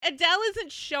Adele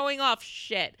isn't showing off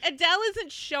shit. Fat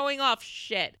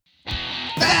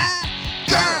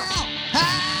girl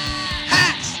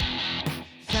hacks.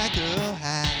 Fat girl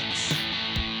hacks.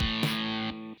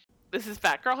 This is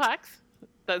Fat Girl Hacks?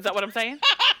 Is that what I'm saying?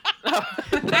 I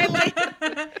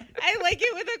like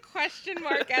it with a question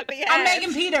mark at the end. I'm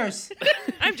Megan Peters.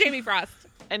 I'm Jamie Frost.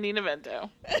 And Nina Vento.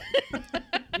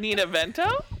 Nina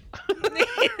Vento?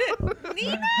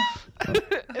 Nina?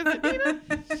 Is it Nina?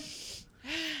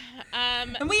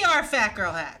 And we are Fat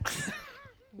Girl Hacks.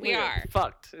 We are.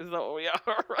 Fucked, is that what we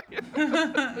are, right?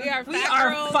 We are We fat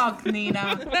are girls. fucked,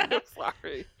 Nina.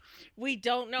 Sorry. We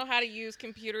don't know how to use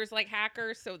computers like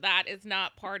hackers, so that is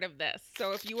not part of this.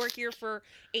 So if you are here for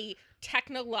a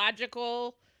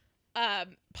technological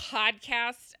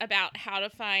podcast about how to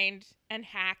find and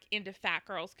hack into fat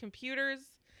girls' computers,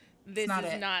 this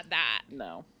is not that.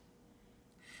 No.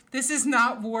 This is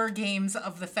not War Games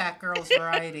of the Fat Girls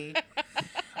variety.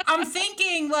 I'm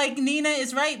thinking, like, Nina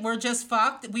is right. We're just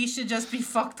fucked. We should just be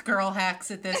fucked girl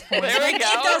hacks at this point. There we go.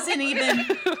 It doesn't even...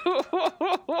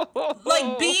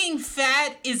 Like, being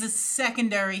fat is a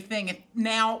secondary thing.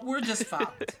 Now, we're just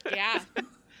fucked. Yeah.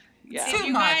 Yeah. Too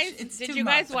much. It's Did too you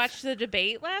guys much. watch the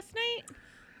debate last night?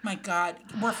 My God.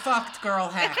 We're fucked girl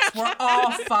hacks. We're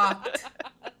all fucked.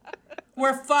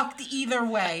 We're fucked either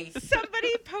way.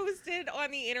 Somebody posted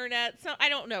on the internet. So I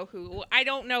don't know who.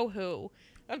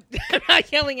 I'm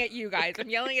not yelling at you guys. I'm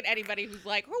yelling at anybody who's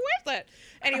like, who is it?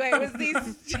 Anyway,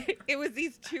 it was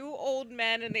these two old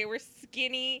men, and they were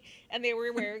skinny, and they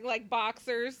were wearing like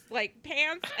boxers, like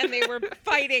pants, and they were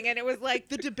fighting, and it was like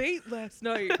the debate last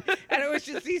night, and it was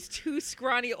just these two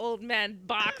scrawny old men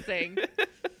boxing.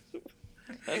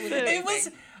 It was.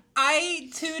 I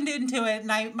tuned into it,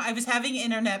 and I was having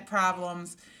internet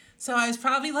problems, so I was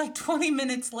probably like 20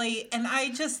 minutes late, and I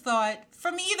just thought,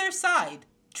 from either side,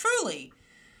 truly,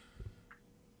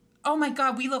 oh my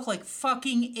God, we look like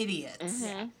fucking idiots.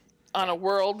 Mm-hmm. On a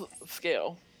world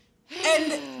scale.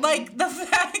 And, like, the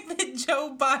fact that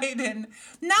Joe Biden,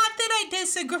 not that I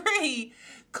disagree,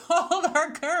 called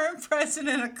our current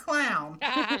president a clown.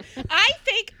 I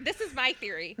think, this is my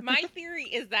theory. My theory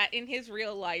is that in his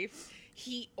real life,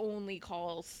 he only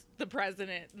calls the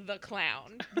president the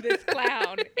clown. This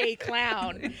clown, a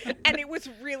clown. And it was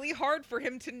really hard for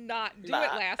him to not do it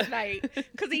last night.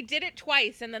 Because he did it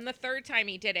twice. And then the third time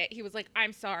he did it, he was like,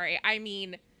 I'm sorry. I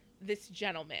mean, this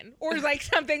gentleman. Or like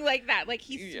something like that. Like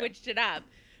he switched it up.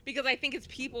 Because I think his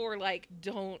people were like,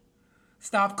 don't.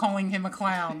 Stop calling him a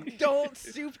clown. Don't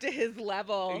stoop to his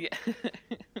level. Yeah.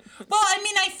 Well, I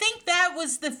mean, I think that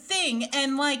was the thing.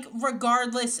 And, like,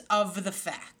 regardless of the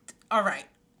fact. All right.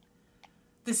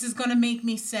 This is going to make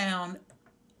me sound...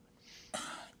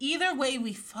 Either way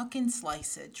we fucking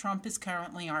slice it, Trump is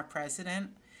currently our president.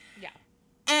 Yeah.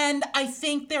 And I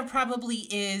think there probably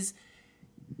is,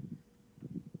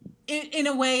 in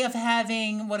a way of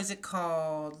having, what is it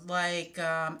called? Like,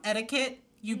 etiquette.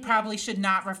 You probably should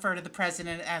not refer to the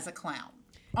president as a clown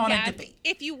on a debate.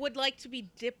 If you would like to be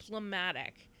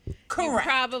diplomatic. Correct.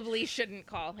 You probably shouldn't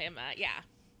call him yeah.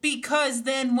 Because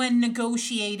then when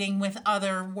negotiating with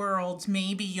other worlds,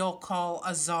 maybe you'll call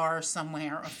a czar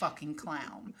somewhere a fucking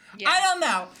clown. Yeah. I don't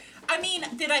know. I mean,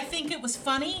 did I think it was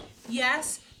funny?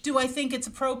 Yes. Do I think it's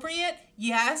appropriate?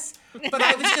 Yes. But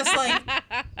I was just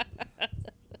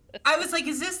like,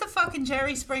 is this the fucking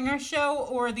Jerry Springer show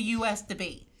or the U.S.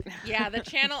 debate? Yeah, the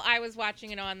channel I was watching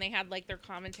it on, they had like their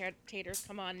commentators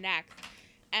come on next.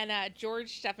 And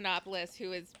George Stephanopoulos,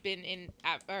 who has been in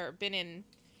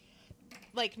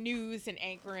like news and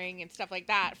anchoring and stuff like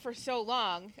that for so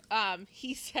long,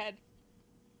 he said,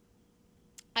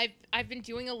 I've been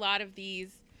doing a lot of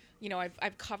these, you know,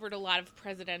 I've covered a lot of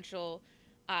presidential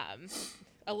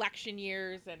election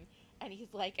years, and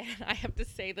he's like, and I have to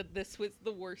say that this was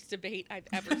the worst debate I've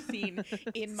ever seen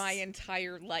in my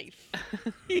entire life.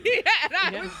 And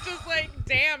I was just like,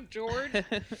 damn, George.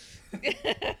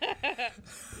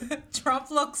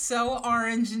 Trump looks so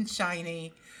orange and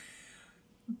shiny.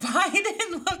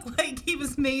 Biden looked like he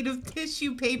was made of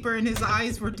tissue paper and his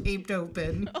eyes were taped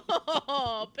open.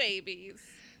 Oh, babies.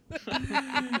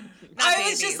 I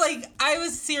was just like, I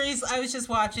was serious. I was just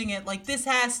watching it. Like, this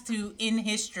has to, in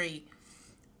history,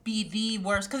 be the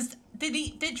worst. Because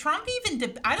did Trump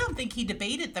even, I don't think he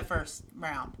debated the first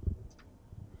round.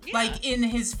 Yeah. Like, in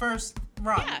his first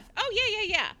run. Yeah. Oh,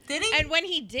 yeah. Did he? And when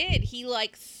he did, he,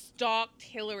 like, stalked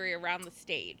Hillary around the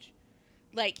stage.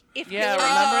 Like, if Hillary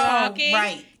was talking,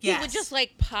 right. Yes. he would just,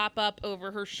 like, pop up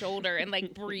over her shoulder and,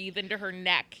 like, breathe into her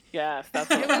neck. Yes, that's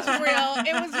it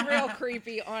was real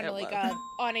creepy on, like,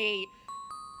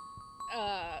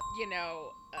 you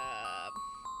know,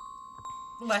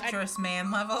 lecherous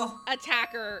man level.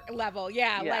 attacker level.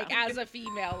 Yeah, Yeah. like as a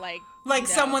female, like Like no.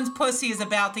 someone's pussy is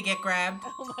about to get grabbed.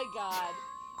 Oh my god.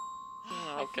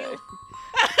 Okay.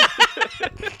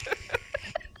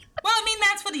 Well, I mean,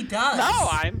 that's what he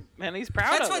does. And he's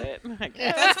proud That's of what- it. I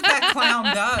guess. That's what that clown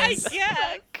does.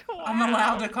 Yeah. I'm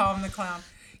allowed to call him the clown.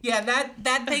 Yeah,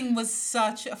 that thing was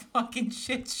such a fucking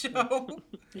shit show.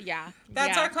 Yeah.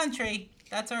 That's yeah. our country.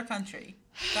 That's our country.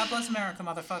 God bless America,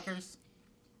 motherfuckers.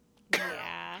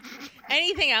 Yeah.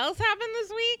 Anything else happened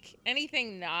this week?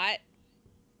 Anything not?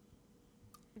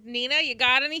 Nina, you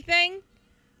got anything?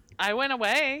 I went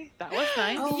away. That was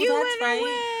nice. Oh, You that's went right.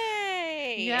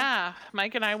 away. Yeah,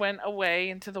 Mike and I went away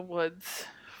into the woods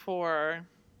for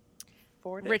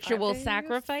 4 to 5 Ritual days.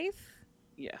 sacrifice?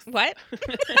 Yes, What?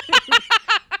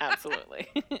 absolutely.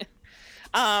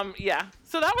 Yeah.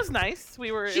 So that was nice.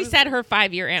 She said her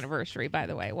 5-year anniversary, by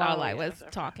the way, while Oh, I yeah, was that's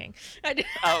okay. talking. Oh, okay.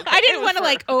 I It didn't was want to for-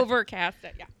 like overcast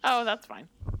it. Yeah. Oh, that's fine.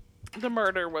 The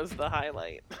murder was the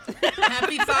highlight.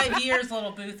 Happy 5 years,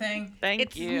 little boo thing. Thank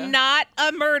It's you. not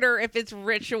a murder if it's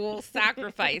ritual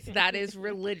sacrifice. That is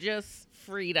religious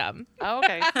freedom. Oh,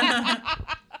 okay.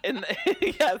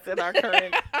 Yes, in our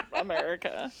current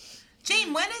America.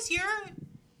 Jane, when is your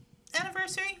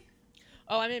anniversary?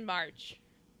 Oh, I'm in March.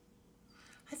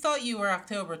 I thought you were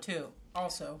October too.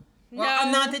 Also, well,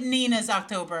 No. not that Nina's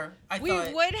October. We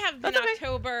thought. would have been That's okay.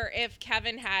 October if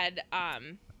Kevin had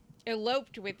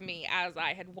eloped with me as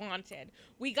I had wanted.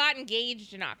 We got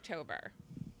engaged in October.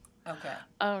 Okay.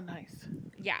 Oh, nice.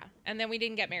 Yeah, and then we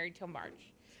didn't get married till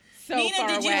March. So Nina, far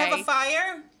did you away. have a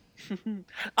fire?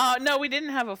 No, we didn't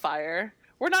have a fire.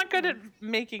 We're not good at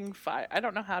making fire. I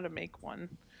don't know how to make one.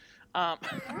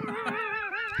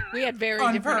 We had very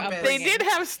On different purpose. They upbringing. did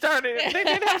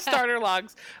have starter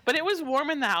logs, but it was warm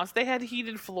in the house. They had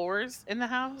heated floors in the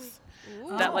house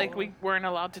that like we weren't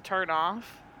allowed to turn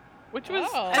off, which was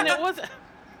Oh. and it wasn't.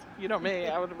 You know me,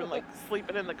 I would have been like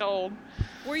sleeping in the cold.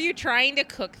 Were you trying to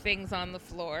cook things on the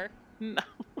floor? No.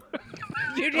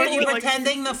 You Were didn't, you like-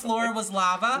 pretending the floor was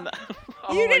lava? No.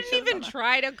 you Oh, I didn't should've even done that.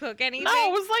 try to cook anything? No,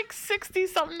 it was like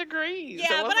 60-something degrees. It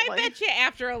Yeah, but wasn't I like- bet you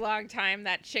after a long time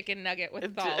that chicken nugget would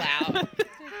It fall did. out.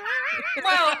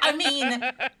 Well, I mean,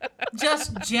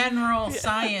 just general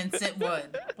science, it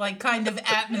would. Like, kind of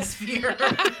atmosphere.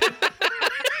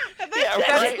 Yeah,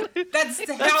 right. That's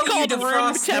That's how you called room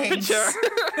defrost things. temperature.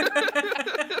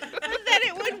 But then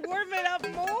it would warm it up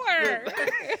more.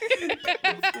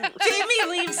 Jamie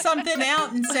leaves something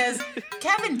out and says,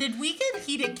 Kevin, did we get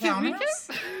heated counters?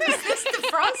 Is this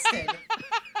defrosted?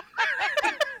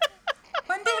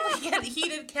 When did we get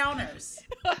heated counters?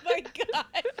 Oh my god.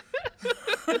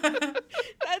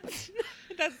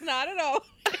 That's not at all.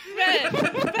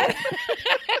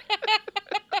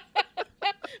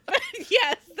 But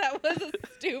yes, that was a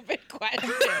stupid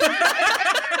question.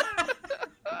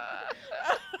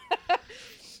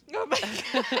 Oh my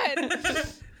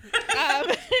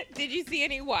god. Did you see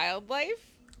any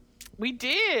wildlife? We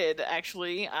did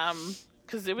actually,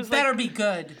 because it was Better like, be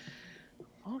good.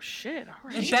 oh shit, all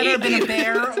right. It better have been a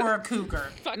bear or a cougar.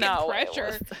 Fucking No,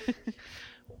 pressure.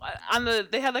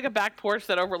 they had like a back porch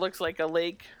that overlooks like a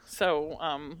lake, so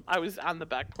I was on the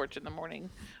back porch in the morning.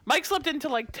 Mike slept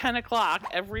until like 10 o'clock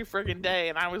every friggin' day,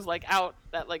 and I was like out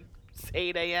at like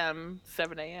 8 a.m.,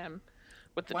 7 a.m.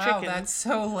 with the Wow, chickens. that's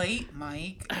so late,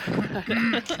 Mike.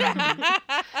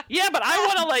 Yeah, but I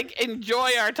want to like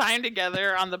enjoy our time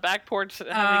together on the back porch,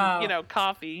 having Oh.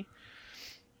 coffee.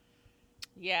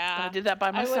 Yeah. I did that by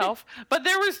I would've- myself. But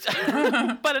there was,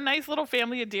 but a nice little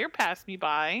family of deer passed me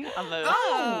by on the.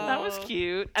 Oh. That was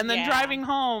cute. And then Yeah. driving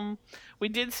home, we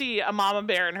did see a mama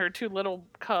bear and her 2 little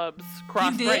cubs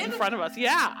cross You right in did? front of us.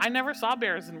 Yeah, I never saw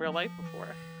bears in real life before.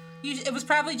 It was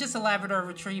probably just a Labrador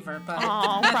Retriever, but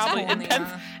Oh, that's probably cool, in,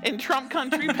 Nina. in Trump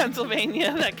country,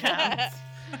 Pennsylvania, that counts.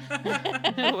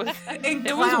 it was, In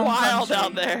it was clown wild country.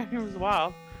 out there. It was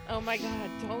wild. Oh my god,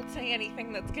 don't say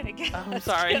anything that's gonna get I'm us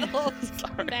sorry. killed.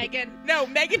 Sorry. Megan. No,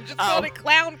 Megan just Oh. called it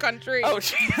clown country. Oh,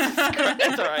 Jesus Christ.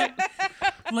 That's all right.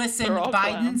 Listen, They're all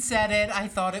Biden clowns. said it. I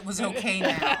thought it was okay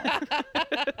now.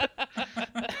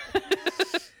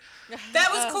 That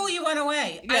was cool. You went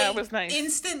away. Yeah, it was nice.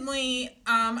 Instantly,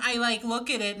 I like look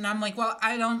at it and I'm like, well,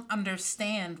 I don't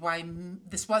understand why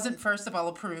this wasn't first of all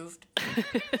approved,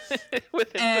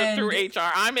 Through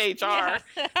HR. I'm HR.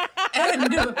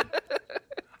 and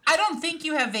I don't think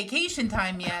you have vacation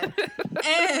time yet.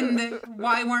 And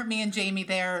why weren't me and Jamie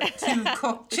there to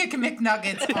cook chicken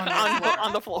McNuggets on the floor?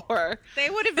 On the floor. They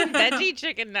would have been veggie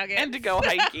chicken nuggets. And to go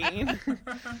hiking.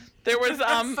 There was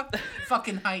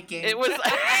Fucking hiking. it was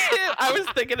I was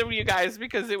thinking of you guys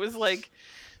because it was like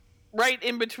right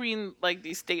in between like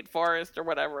these state forests or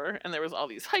whatever, and there was all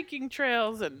these hiking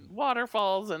trails and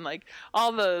waterfalls and like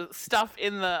all the stuff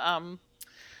in the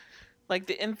like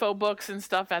the info books and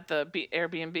stuff at the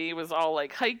Airbnb was all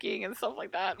like hiking and stuff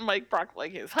like that. And Mike brought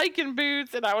like his hiking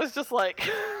boots, and I was just like,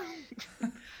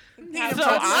 Nina so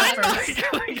brought I'm slippers.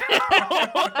 not gonna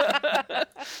go.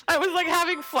 I was like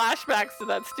having flashbacks to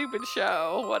that stupid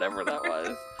show, whatever that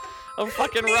was. Of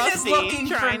fucking Nina's Rusty looking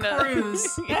trying for to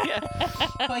Cruz. yeah.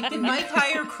 Like, did Mike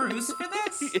hire Cruz for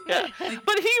this? Yeah.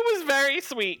 But he was very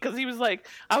sweet because he was like,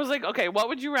 I was like, okay, what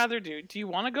would you rather do? Do you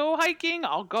want to go hiking?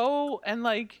 I'll go and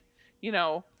like, you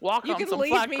know, walk You on can some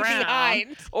leave flat me ground.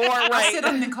 behind. Or I'll sit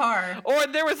right. in the car. Or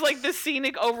there was like this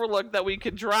scenic overlook that we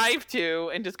could drive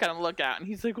to and just kind of look at. And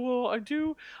he's like, well,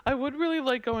 I would really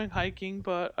like going hiking,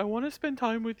 but I want to spend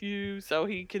time with you. So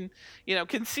he can, you know,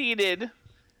 conceded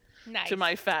Nice. to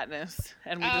my fatness.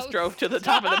 And we Oh, just drove to the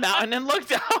top of the mountain and looked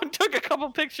down, took a couple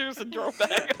pictures and drove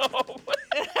back home.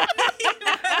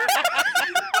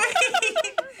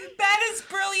 That is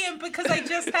brilliant because I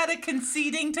just had a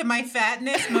conceding to my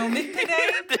fatness moment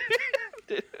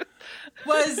today.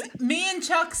 Was me and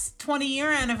Chuck's 20-year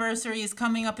anniversary is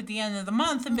coming up at the end of the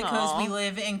month, and because we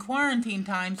live in quarantine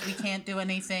times, we can't do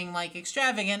anything like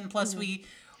extravagant, and plus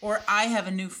I have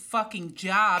a new fucking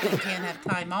job and can't have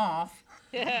time off.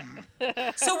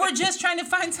 So we're just trying to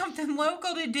find something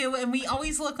local to do, and we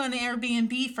always look on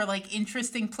Airbnb for like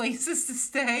interesting places to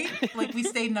stay. Like we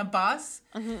stayed in a bus,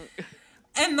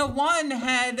 and the one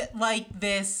had like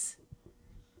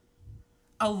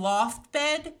a loft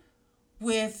bed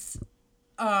with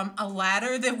a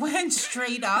ladder that went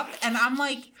straight up, and I'm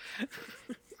like,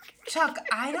 Chuck,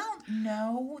 I don't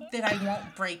know that I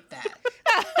won't break that,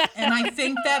 and I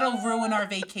think that'll ruin our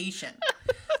vacation.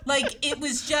 Like, it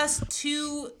was just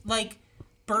two, like,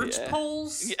 birch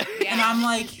poles. Yeah. And I'm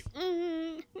like,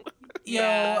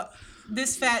 yo,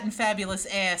 this fat and fabulous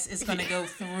ass is going to go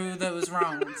through those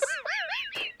rungs.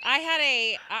 I had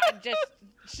a,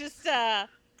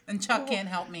 And Chuck can't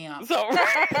help me out. So,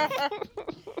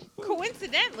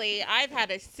 coincidentally, I've had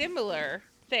a similar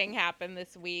thing happen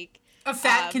this week. A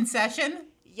fat concession?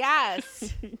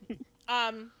 Yes.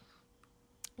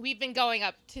 We've been going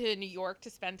up to New York to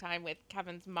spend time with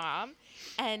Kevin's mom,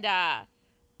 and I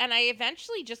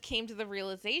eventually just came to the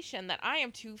realization that I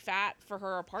am too fat for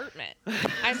her apartment.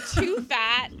 I'm too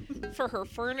fat for her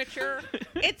furniture.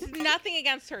 It's nothing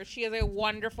against her. She is a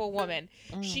wonderful woman.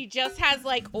 She just has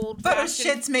like But her old-fashioned...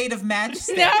 shit's made of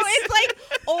matchsticks. No, it's like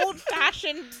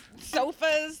old-fashioned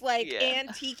sofas, like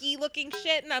antique-y looking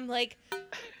shit, and I'm like...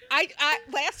 I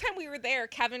last time we were there,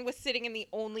 Kevin was sitting in the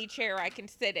only chair I can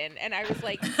sit in, and I was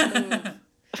like, move.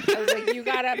 I was like, you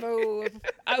gotta move.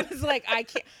 I was like, I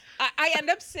can't. I end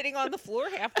up sitting on the floor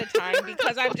half the time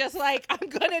because I'm just like, I'm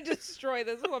gonna destroy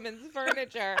this woman's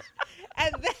furniture.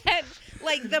 And then,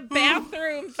 like, the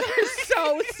bathrooms are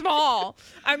so small.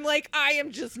 I'm like, I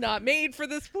am just not made for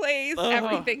this place.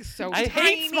 Everything's so tiny. I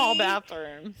hate small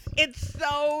bathrooms. It's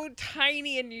so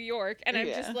tiny in New York, and I'm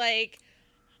just like...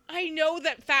 I know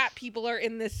that fat people are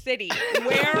in this city.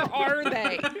 Where are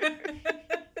they?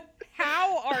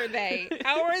 How are they?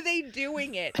 How are they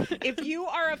doing it? If you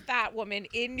are a fat woman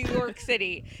in New York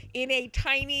City in a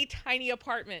tiny, tiny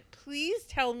apartment, please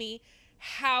tell me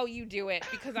how you do it,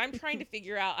 because I'm trying to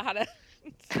figure out how to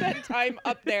spend time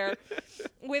up there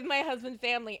with my husband's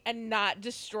family and not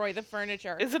destroy the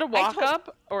furniture. Is it a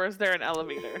walk-up or is there an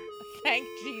elevator? Thank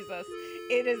Jesus.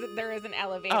 There is an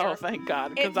elevator. Oh, thank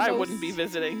God, because I wouldn't be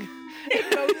visiting.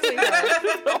 It mostly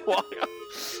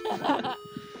Walk-up.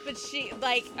 But she,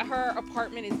 like, her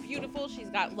apartment is beautiful. She's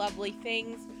got lovely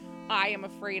things. I am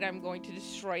afraid I'm going to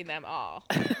destroy them all.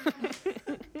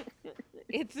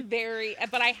 It's very,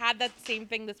 but I had that same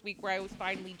thing this week where I was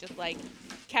finally just like,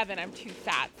 Kevin, I'm too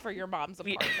fat for your mom's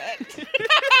apartment.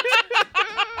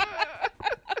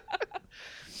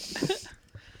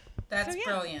 That's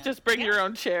brilliant. Just bring your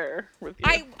own chair with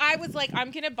you. I was like,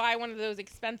 I'm going to buy one of those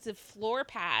expensive floor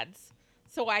pads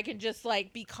so I can just,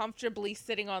 like, be comfortably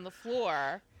sitting on the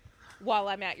floor while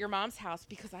I'm at your mom's house,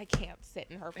 because I can't sit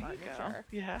in her furniture.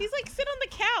 Yeah. He's like, sit on the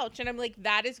couch. And I'm like,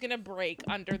 that is going to break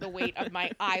under the weight of my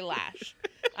eyelash.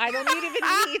 I don't even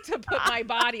need to put my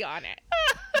body on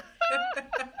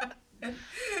it.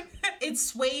 It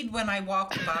swayed when I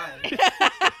walked by.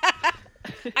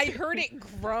 I heard it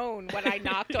groan when I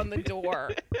knocked on the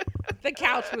door. The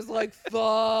couch was like,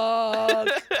 fuck.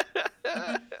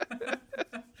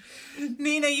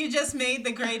 Nina, you just made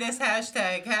the greatest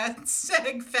hashtag.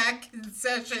 Hashtag fat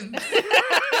concession.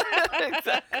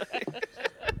 Exactly.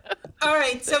 All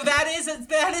right, so that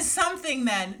is something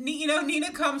then. You know,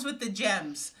 Nina comes with the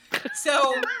gems.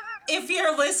 So if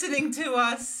you're listening to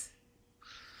us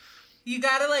You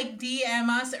gotta like DM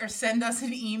us or send us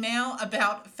an email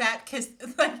about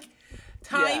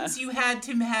times you had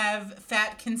to have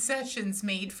fat concessions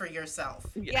made for yourself.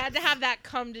 You had to have that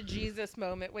come to Jesus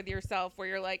moment with yourself where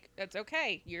you're like, it's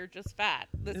okay, you're just fat.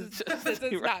 This is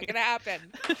not gonna happen.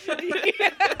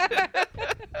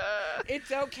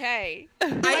 It's okay.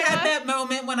 I had that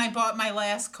moment when I bought my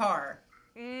last car.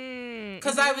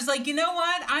 Because I was like, you know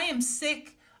what? I am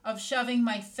sick of shoving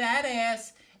my fat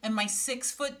ass and my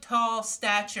 6 foot tall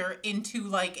stature into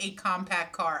like a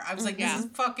compact car. I was like, this is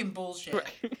fucking bullshit.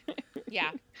 Right.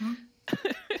 Yeah.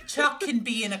 Chuck can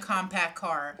be in a compact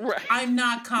car. Right. I'm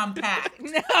not compact.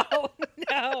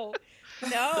 No.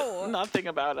 Nothing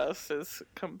about us is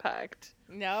compact.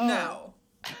 No.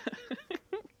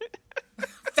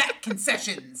 Fat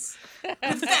concessions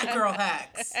with Fat Girl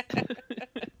Hacks.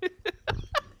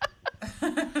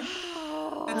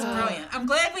 That's brilliant. I'm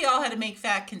glad we all had to make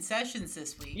fat concessions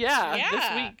this week. Yeah. This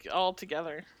week all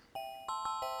together.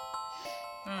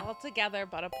 All together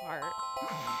but apart.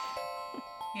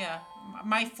 Yeah.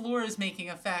 My floor is making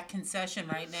a fat concession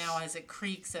right now as it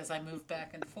creaks as I move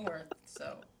back and forth.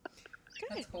 So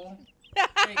that's cool.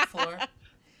 Great floor.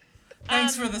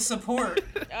 Thanks for the support.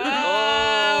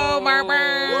 Oh,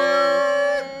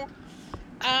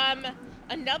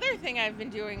 another thing I've been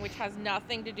doing, which has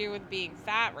nothing to do with being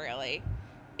fat, really,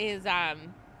 is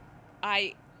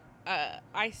I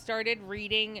started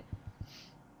reading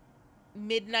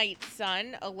Midnight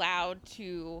Sun aloud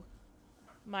to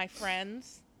my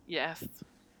friends. Yes,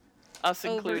 us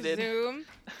included. Over Zoom,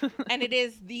 and it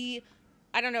is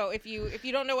I don't know if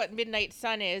you don't know what Midnight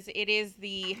Sun is. It is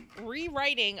the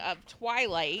rewriting of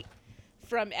Twilight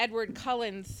from Edward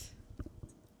Cullen's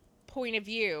point of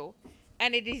view,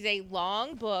 and it is a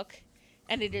long book,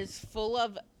 and it is full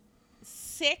of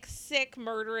sick,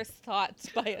 murderous thoughts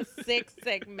by a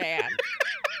sick man.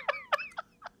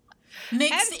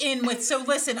 Mixed in with, so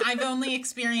listen, I've only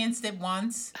experienced it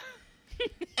once.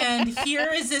 And here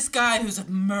is this guy who's a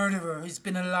murderer who's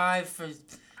been alive for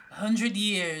 100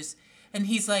 years. And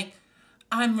he's like,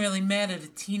 I'm really mad at a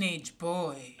teenage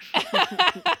boy.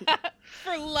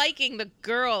 For liking the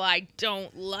girl I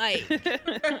don't like.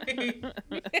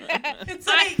 It's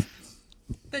like,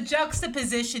 the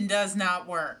juxtaposition does not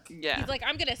work. Yeah. He's like,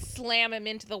 I'm going to slam him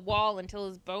into the wall until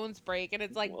his bones break. And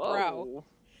it's like, Whoa. bro,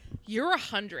 you're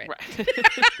 100. Right.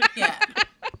 Yeah.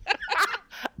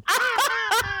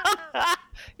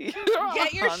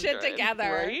 Get your shit together.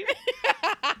 Right?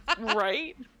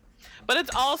 Right? But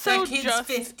it's also That kid's just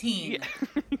 15. Yeah.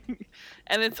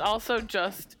 And it's also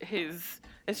just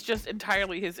it's just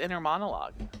entirely his inner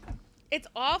monologue. It's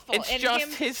awful. It's and just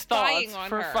him his spying thoughts on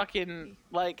for her. fucking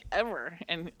like ever.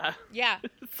 And Yeah.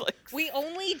 it's like We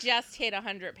only just hit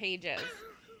 100 pages.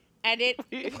 And it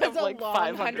we was have a like long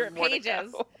 500 100 more to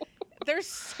pages. go. There's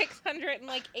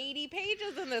 680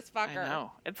 pages in this fucker. I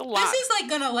know. It's a lot. This is like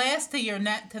gonna last to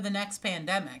the next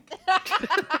pandemic.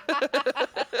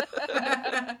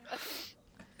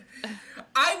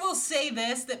 I will say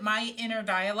this, that my inner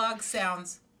dialogue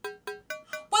sounds, well,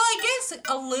 I guess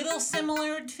a little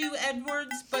similar to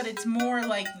Edward's, but it's more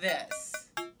like this.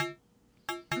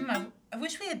 I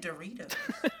wish we had Doritos.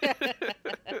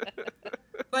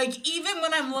 Like, even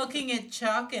when I'm looking at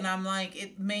Chuck and I'm like,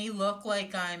 it may look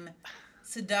like I'm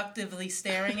seductively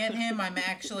staring at him, I'm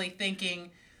actually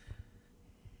thinking,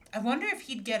 I wonder if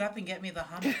he'd get up and get me the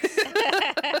hummus.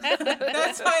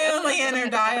 That's my only inner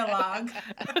dialogue.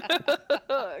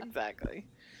 Exactly.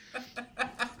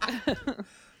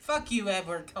 Fuck you,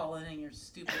 Edward Cullen, and your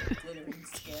stupid glittering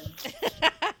skin.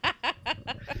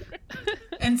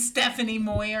 And Stephanie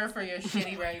Moyer for your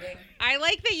shitty writing. I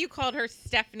like that you called her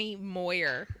Stephanie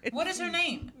Moyer. What is her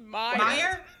name?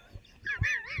 Meyer?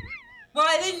 Well,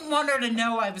 I didn't want her to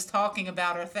know I was talking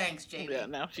about her. Thanks, Jamie. Yeah,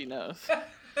 now she knows.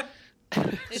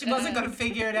 She wasn't going to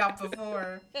figure it out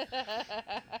before.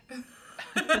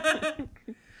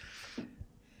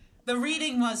 The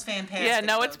reading was fantastic. Yeah,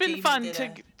 no, it's though. been Jamie fun did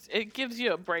to. It gives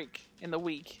you a break in the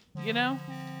week, you know?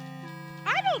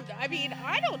 I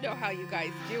don't know how you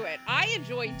guys do it. I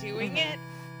enjoy doing it,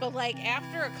 but like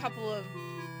after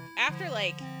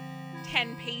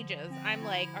 10 pages, I'm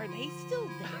like, are they still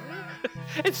there?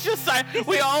 It's just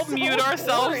we all mute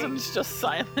ourselves and it's just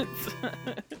silence.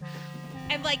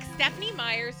 And like Stephanie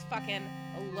Myers fucking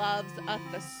loves a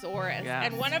thesaurus. Yes.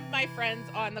 And one of my friends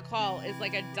on the call is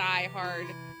like a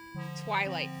diehard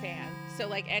Twilight fan. So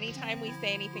like anytime we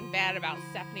say anything bad about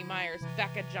Stephanie Myers,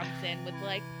 Becca jumps in with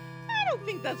like, I don't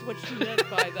think that's what she meant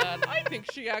by that. I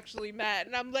think she actually meant.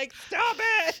 And I'm like, stop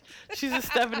it. She's a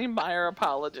Stephanie Meyer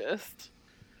apologist.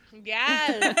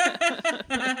 Yes.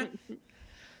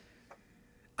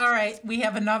 All right, we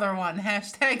have another one.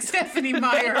 Hashtag Stephanie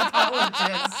Meyer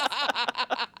apologist.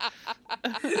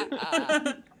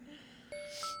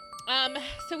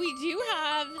 So we do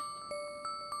have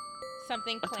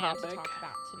something A planned to topic. talk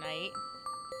about tonight.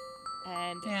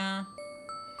 And Yeah.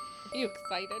 you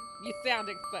excited? You sound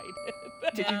excited.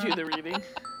 Did you do the reading?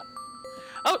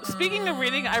 Oh, speaking of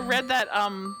reading, I read that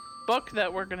book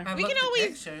that we're gonna. I We looked can at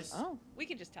always- pictures. Oh, We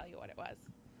can just tell you what it was.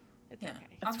 It's Yeah,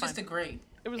 okay. I'll That's just fine. agree.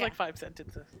 it was Yeah. like 5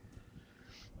 sentences.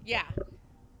 Yeah.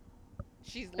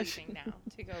 She's leaving now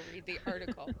to go read the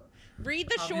article. Read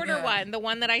the I'll be shorter back. one, the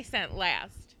one that I sent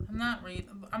last. I'm not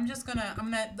reading. I'm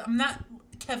not.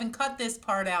 Kevin, cut this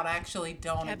part out. Actually,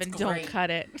 don't. Kevin, it's don't great. cut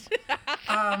it.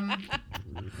 I'm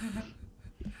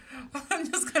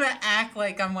just gonna act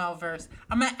like I'm well versed.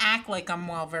 I'm gonna act like I'm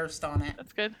well versed on it.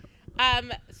 That's good.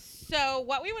 So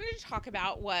what we wanted to talk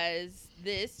about was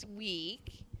this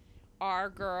week, our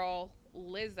girl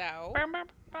Lizzo Bum, ba,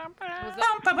 ba,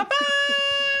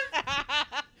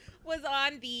 ba. was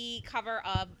on the cover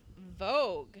of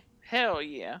Vogue, Hell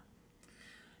yeah.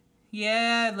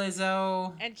 Yeah,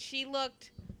 Lizzo. and she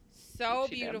looked so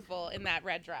She did. beautiful in that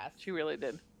red dress. She really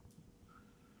did.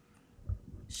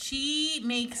 She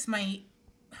makes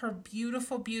her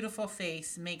beautiful, beautiful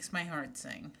face makes my heart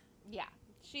sing. Yeah,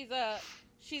 she's a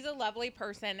lovely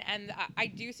person, and I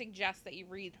do suggest that you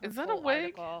read her Is that a full wig?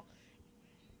 article.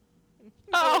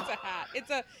 Oh. It's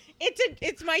a hat.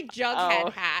 It's my Jughead Oh.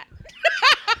 hat.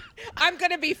 I'm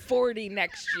gonna be 40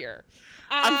 next year.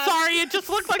 I'm sorry, it just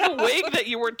looked like a wig that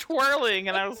you were twirling,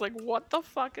 and I was like, what the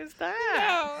fuck is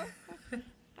that? No,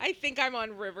 I think I'm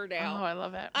on Riverdale. Oh, I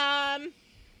love it.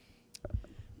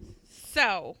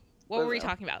 So what were we Lizzo.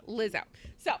 talking about? Lizzo.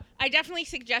 So I definitely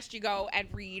suggest you go and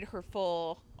read her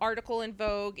full article in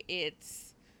Vogue.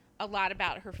 It's a lot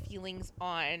about her feelings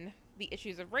on the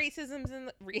issues of racisms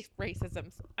and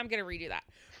racisms. I'm gonna redo that.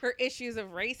 Her issues of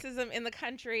racism in the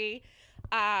country,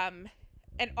 and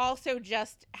also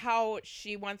just how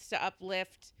she wants to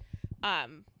uplift,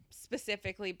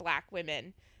 specifically Black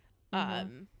women,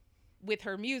 with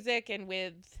her music and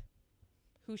with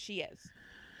who she is.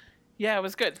 Yeah, it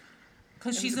was good.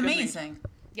 Because It she's was a good read. amazing.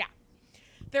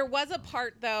 There was a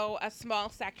part, though, a small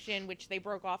section, which they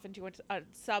broke off into a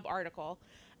sub-article,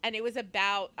 and it was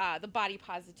about the body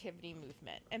positivity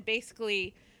movement. And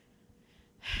basically,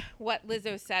 what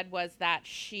Lizzo said was that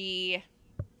she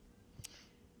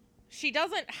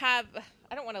doesn't have,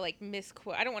 I don't want to, like,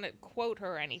 misquote, I don't want to quote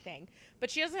her or anything,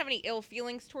 but she doesn't have any ill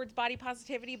feelings towards body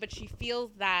positivity, but she feels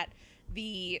that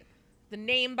the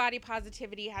name body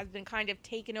positivity has been kind of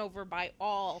taken over by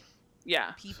all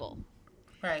Yeah. people.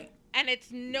 Right. And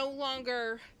it's no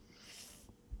longer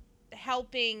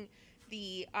helping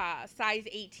the size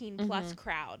 18 plus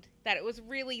crowd that it was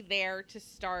really there to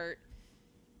start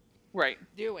Right.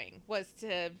 doing, was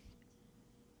to,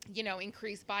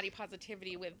 increase body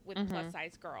positivity with plus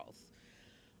size girls.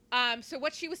 So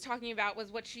what she was talking about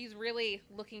was what she's really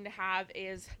looking to have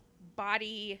is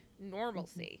body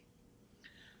normalcy.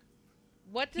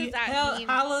 What does that mean?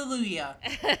 Hallelujah.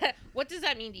 What does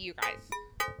that mean to you guys?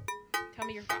 Tell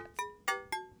me your thoughts.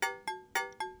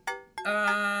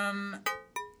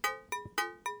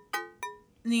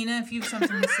 Nina, if you have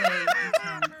something to say, you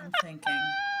can. I'm thinking.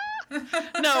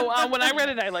 No, when I read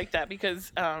it, I liked that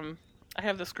because I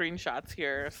have the screenshots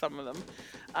here, some of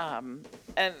them.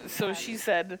 And so she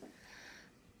said,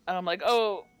 she's like,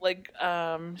 oh,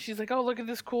 look at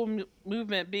this cool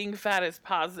movement. Being fat is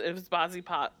positive, is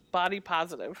body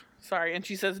positive. Sorry. And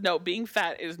she says, no, being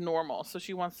fat is normal. So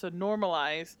she wants to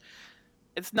normalize.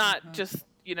 It's not just,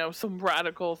 some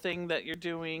radical thing that you're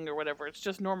doing or whatever. It's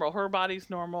just normal. Her body's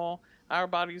normal. Our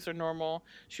bodies are normal.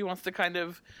 She wants to kind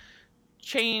of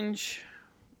change,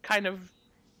 I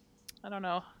don't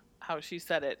know how she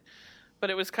said it, but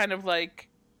it was kind of like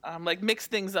mix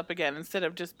things up again instead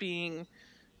of just being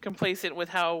complacent with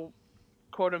how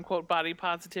quote unquote body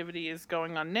positivity is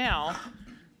going on now,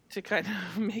 to kind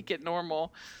of make it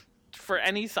normal for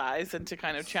any size and to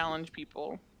kind of challenge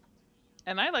people.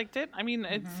 And I liked it. I mean,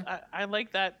 I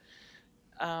like that,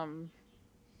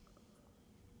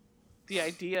 the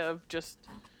idea of just,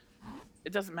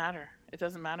 it doesn't matter. It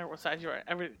doesn't matter what size you are.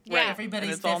 Everybody's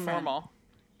and it's all different. normal.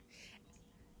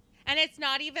 And it's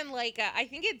not even like, I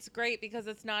think it's great because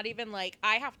it's not even like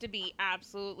I have to be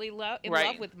absolutely in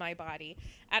love with my body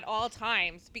at all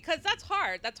times, because that's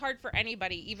hard. That's hard for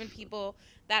anybody. Even people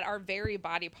that are very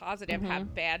body positive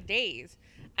have bad days.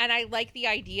 And I like the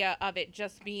idea of it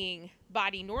just being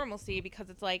body normalcy, because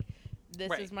it's like,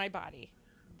 this is my body.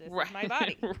 This is my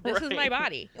body. This is my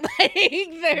body. Like,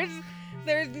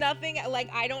 there's nothing, like,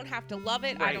 I don't have to love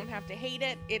it. I don't have to hate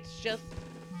it. It's just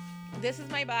this is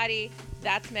my body.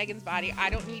 That's Megan's body. I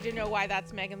don't need to know why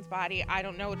that's Megan's body. I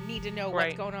don't need to know what's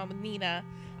Right. going on with Nina.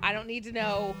 I don't need to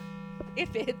know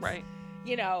if it's, Right.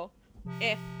 you know,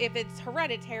 if it's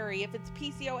hereditary, if it's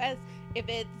PCOS, if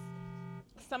it's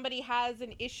somebody has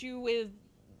an issue with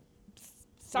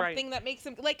something that makes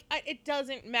them like it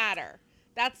doesn't matter.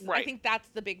 That's I think that's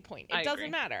the big point. It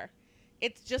doesn't matter.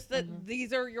 It's just that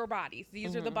these are your bodies.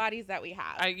 These are the bodies that we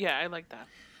have. I like that.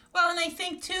 Well, and I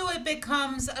think too it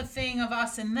becomes a thing of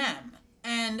us and them.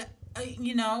 And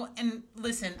you know, and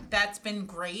listen, that's been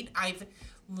great. I've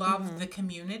loved the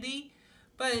community,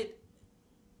 but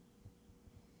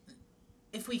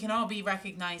if we can all be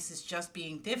recognized as just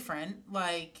being different,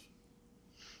 like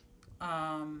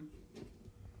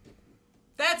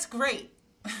that's great.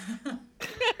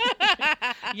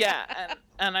 Yeah,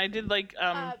 and I did like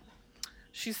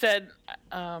she said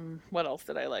what else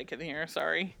did I like in here?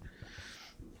 Sorry.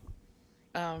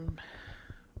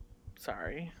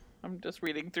 Sorry. I'm just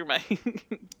reading through my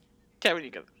Kevin, you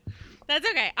go. That's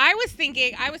okay. I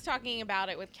was talking about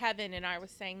it with Kevin, and I was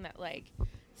saying that like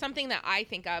something that I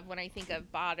think of when I think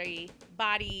of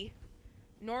body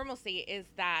normalcy is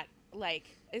that like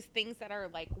is things that are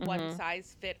like one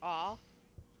size fit all.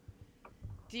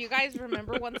 Do you guys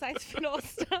remember one size fit all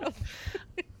stuff?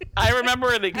 I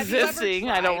remember it Have you ever existing.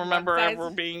 I don't tried remember one size- ever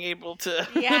being able to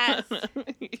Yes.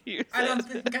 use I don't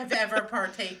it. think I've ever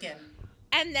partaken.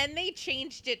 And then they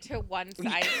changed it to one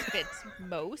size fits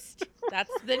most.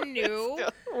 That's the new.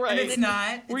 Right. And it's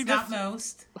not. We It's not just-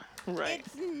 most. Right.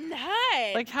 It's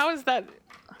not. Like, how is that?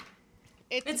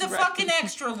 It's a Right. fucking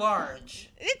extra large.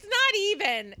 It's not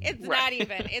even. It's not Right.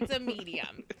 even. It's a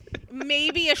medium.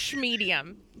 Maybe a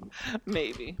schmedium.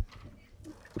 Maybe.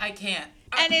 I can't.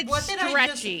 And it's what did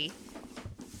stretchy.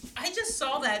 I just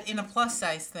saw that in a plus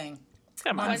size thing.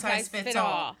 Come on. One size fits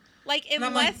all. Like, And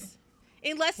I'm like-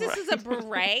 unless this is a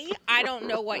beret, I don't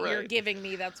know what you're Right. giving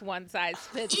me that's one size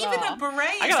fits Even all. a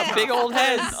beret. I got a is big tough old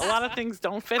head. because A lot of things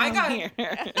don't fit I in got- here.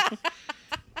 I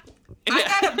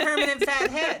got a permanent fat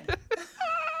head.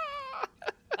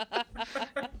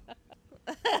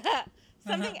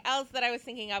 Something else that I was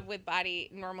thinking of with body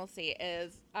normalcy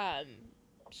is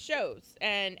shows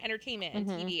and entertainment and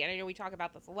TV. And I know we talk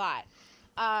about this a lot.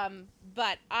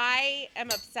 But I am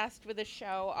obsessed with a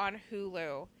show on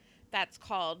Hulu that's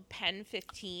called Pen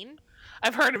 15.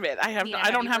 I've heard of it. I Yeah,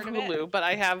 I don't you have heard of it? Hulu, but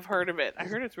I have heard of it. I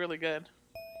heard it's really good.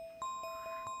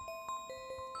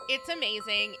 It's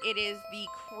amazing. It is the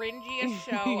cringiest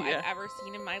show Yeah. I've ever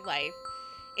seen in my life.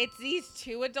 It's these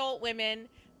two adult women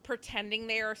pretending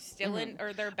they are still in,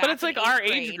 or they're back But it's like in our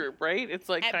 8th age grade. group, right? It's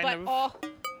like And- kind but of. all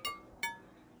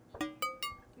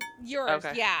yours,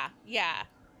 Okay. yeah.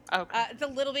 Okay. It's a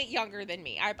little bit younger than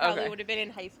me. I probably Okay. would have been in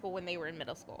high school when they were in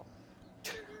middle school.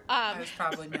 I was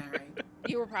probably married.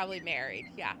 You were probably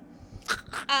married, yeah.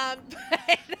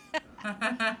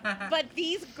 But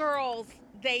these girls,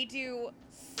 they do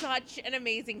such an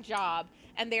amazing job,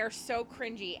 and they are so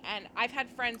cringy. And I've had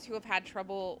friends who have had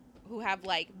trouble, who have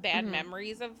like bad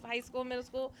memories of high school, middle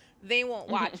school. They won't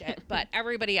watch it, but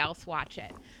everybody else watch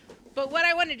it. But what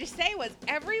I wanted to say was,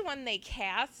 everyone they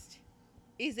cast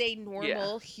is a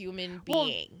normal human Well-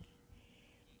 being.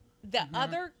 The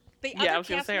other I was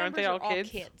gonna cast say, aren't they members all are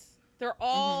kids? They're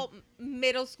all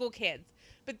middle school kids.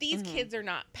 But these kids are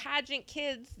not pageant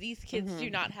kids. These kids do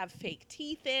not have fake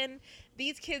teeth in.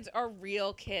 These kids are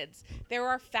real kids. There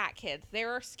are fat kids.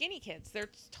 There are skinny kids.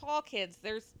 There's tall kids.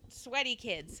 There's sweaty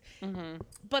kids.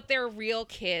 But they're real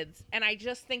kids. And I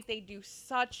just think they do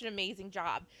such an amazing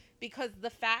job. Because the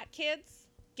fat kids,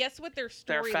 guess what their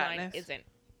Their storyline fatness. isn't?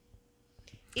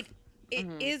 It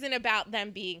isn't about them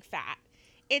being fat.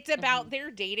 It's about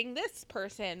they're dating this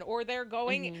person, or they're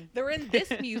going, they're in this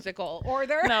musical, or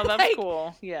they're No, that's like,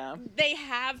 cool. Yeah. they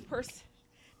have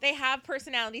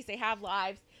personalities, they have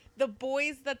lives. The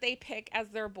boys that they pick as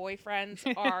their boyfriends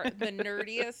are the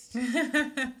nerdiest,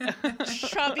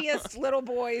 chubbiest little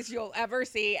boys you'll ever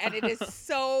see, and it is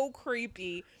so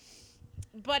creepy.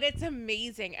 But it's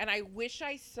amazing, and I wish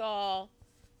I saw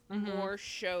more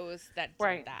shows that did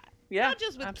Right. that. Yeah. Not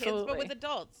just with kids, but absolutely. with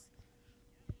adults.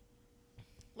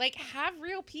 Like, have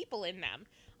real people in them.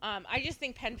 I just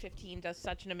think Pen 15 does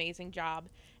such an amazing job.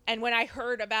 And when I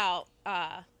heard about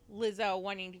Lizzo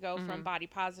wanting to go from body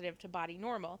positive to body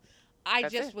normal, I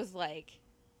That's just it. was like,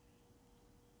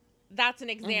 that's an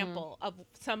example of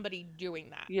somebody doing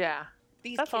that. Yeah.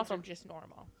 These That's kids awesome. are just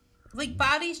normal. Like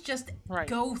bodies just Right.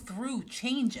 go through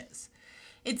changes.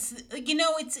 It's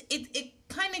it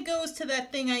kind of goes to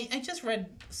that thing. I just read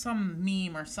some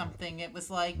meme or something. It was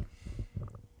like,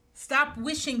 stop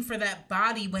wishing for that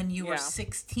body when you were Yeah.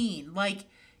 16. Like,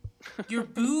 your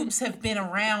boobs have been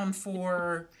around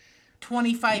for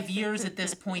 25 years at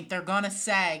this point. They're going to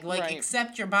sag. Like, Right.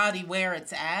 accept your body where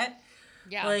it's at.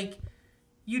 Yeah. Like,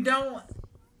 you don't...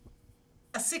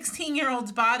 A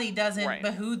 16-year-old's body doesn't Right.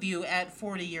 behoove you at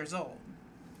 40 years old.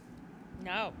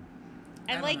 No.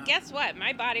 I And don't like, know. guess what?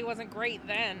 My body wasn't great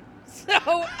then. So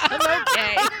I'm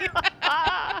okay.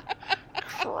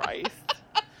 Christ.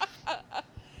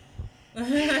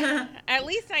 At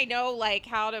least I know like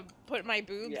how to put my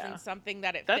boobs Yeah. in something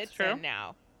that it That's fits true. in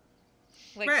now.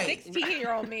 Like Right.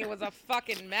 16-year-old me was a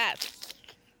fucking mess.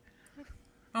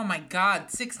 Oh my God.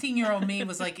 16-year-old me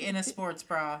was like in a sports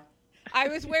bra. I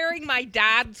was wearing my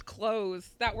dad's clothes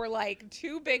that were like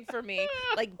too big for me,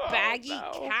 like baggy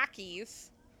no. khakis.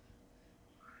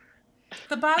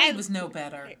 The body And- was no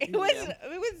better. It was Yeah.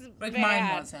 it was Like bad.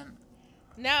 mine wasn't.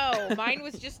 No, mine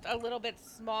was just a little bit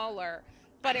smaller,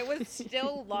 but it was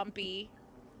still lumpy.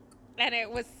 And it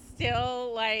was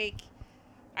still like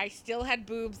I still had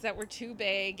boobs that were too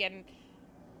big and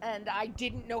I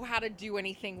didn't know how to do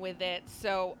anything with it.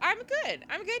 So, I'm good.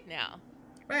 I'm good now.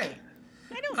 Right.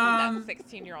 I don't need that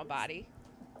 16-year-old body.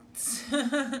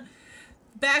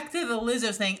 Back to the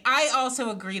Lizzo thing. I also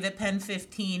agree that Pen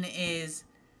 15 is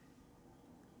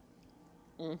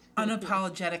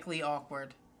unapologetically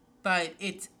awkward. But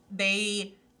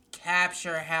they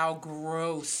capture how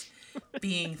gross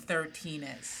being 13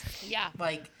 is. Yeah.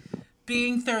 Like,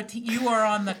 being 13, you are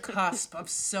on the cusp of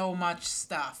so much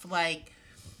stuff. Like,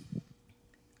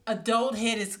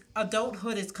 adulthood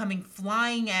is coming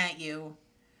flying at you,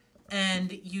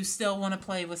 and you still want to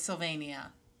play with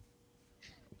Sylvania.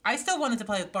 I still wanted to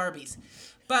play with Barbies.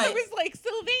 But I was like,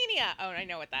 Sylvania. Oh, I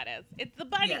know what that is. It's the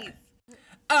bunnies. Yeah.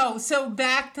 Oh, so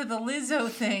back to the Lizzo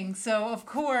thing. So, of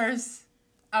course,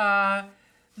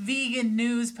 Vegan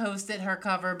News posted her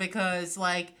cover because,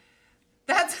 like,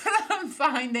 that's what I'm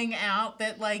finding out,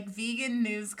 that, like, Vegan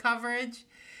News coverage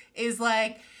is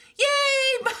like,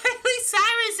 yay, Miley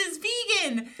Cyrus is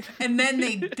vegan! And then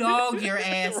they dog your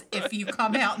ass if you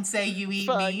come out and say you eat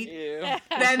Fuck meat. you.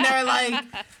 Then they're like,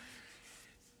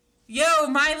 yo,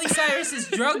 Miley Cyrus's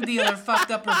drug dealer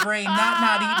fucked up her brain,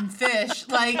 not eating fish.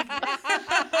 Like,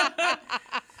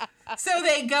 so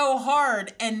they go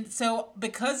hard. And so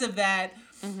because of that,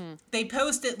 they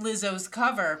posted Lizzo's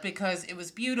cover because it was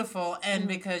beautiful and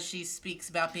because she speaks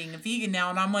about being a vegan now.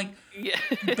 And I'm like, Yeah.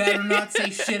 better not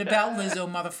say shit about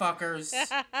Lizzo, motherfuckers.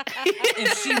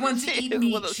 If she wants to eat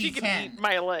meat, she can. eat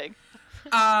my leg.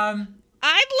 I'd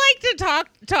like to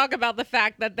talk about the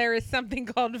fact that there is something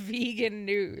called vegan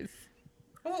news.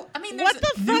 Well, I mean, there's What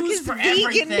the fuck news is for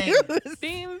vegan everything. news?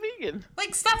 Being vegan.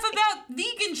 Like stuff about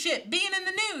vegan shit being in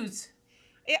the news.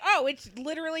 It's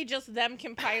literally just them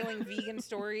compiling vegan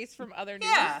stories from other news.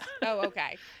 Yeah. Oh,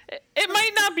 okay. It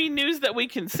might not be news that we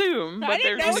consume, I but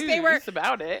didn't there's know if news they were-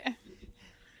 about it.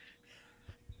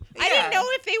 I didn't know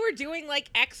if they were doing like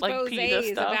Like PETA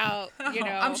exposés stuff. about, you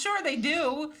know. I'm sure they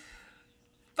do.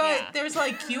 But Yeah. there's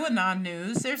like QAnon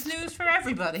news. There's news for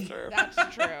everybody. Sure.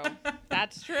 That's true.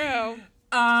 That's true.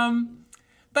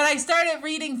 But I started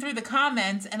reading through the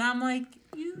comments and I'm like,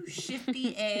 you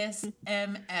shifty ass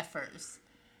MFers.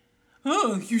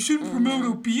 Oh, you shouldn't promote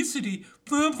obesity.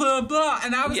 Blah, blah, blah.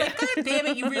 And I was Yeah. like, God damn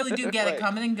it, you really do get it Right.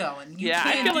 coming and going. You Yeah,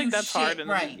 I can't feel do like that's shit hard in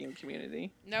the right. vegan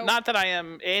community. Nope. Not that I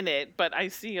am in it, but I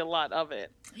see a lot of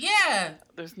it. Yeah.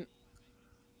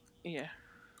 Yeah.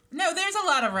 No, there's a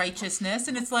lot of righteousness,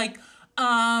 and it's like,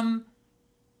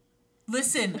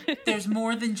 listen, there's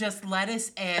more than just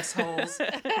lettuce, assholes.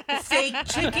 Fake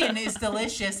chicken is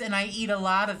delicious, and I eat a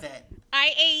lot of it.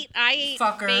 I ate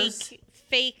Fuckers.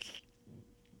 fake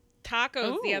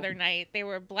tacos the Ooh. other night. They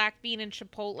were black bean and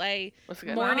chipotle What's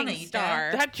good? I wanna Morning eat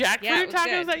Star. That jackfruit Yeah, it was tacos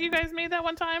good. that you guys made that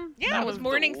one time? Yeah, that it was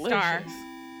Morning Star. delicious.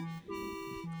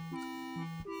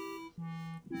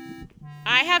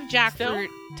 I have jackfruit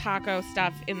taco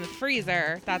stuff in the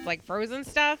freezer. That's like frozen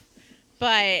stuff.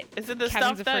 But Is it the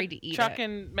Kevin's stuff afraid that to eat Chuck it.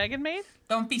 and Megan made?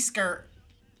 Don't be skirt.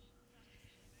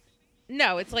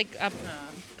 no, it's like a,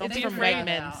 Don't it's be from afraid.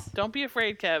 Raymond's. Don't be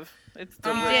afraid, Kev. It's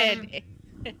You delicious.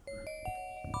 did.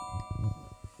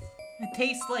 It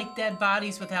tastes like dead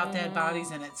bodies without dead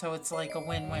bodies in it, so it's like a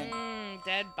win-win.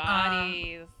 Dead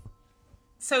bodies.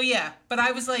 So yeah, but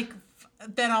I was like,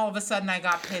 then all of a sudden I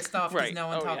got pissed off because Right. no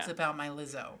one Oh, talks yeah. about my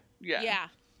Lizzo. Yeah. Yeah.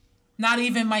 Not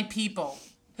even my people.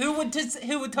 Who would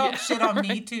talk Yeah, shit on me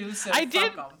right. too? So I fuck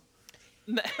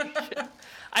did- 'em. I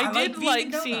I like did vegan like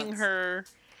donuts. seeing her.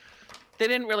 They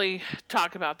didn't really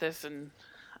talk about this, and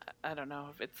I don't know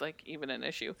if it's like even an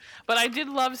issue. But I did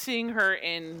love seeing her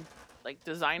in like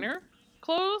designer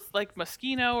clothes, like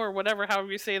Moschino or whatever,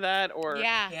 however you say that, or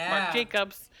Yeah. Yeah. Marc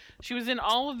Jacobs. She was in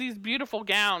all of these beautiful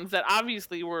gowns that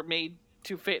obviously were made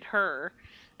to fit her,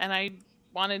 and I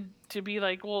wanted to be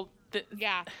like, well,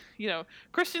 Yeah. you know,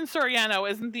 Christian Soriano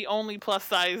isn't the only plus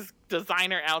size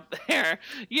designer out there.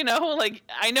 You know, like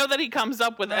I know that he comes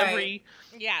up with every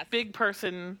Yes. big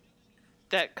person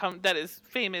that is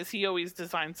famous. He always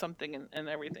designs something and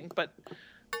everything. But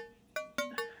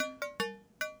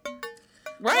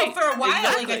Well, for a while,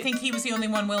 exactly. like I think he was the only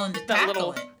one willing to that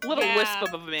tackle little Yeah. wisp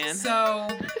of a man. So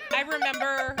I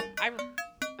remember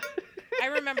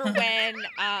when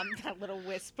that little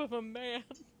wisp of a man.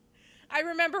 I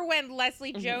remember when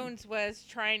Leslie Jones was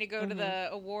trying to go to the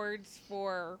awards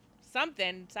for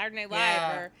something, Saturday Night Live,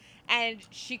 Yeah. and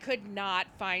she could not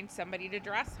find somebody to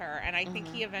dress her, and I think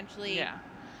he eventually Yeah.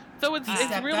 So it's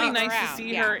stepped really up. nice to Around,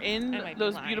 see yeah. her I in might be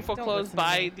those lying. beautiful Don't clothes listen to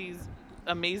by me. these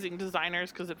amazing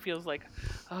designers, because it feels like,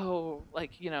 oh,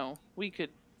 like, you know, we could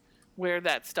wear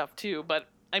that stuff too. But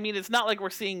I mean, it's not like we're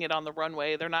seeing it on the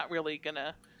runway. They're not really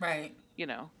gonna, right. you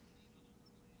know,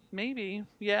 maybe,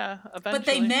 yeah, eventually. But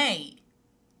they may.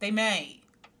 They may.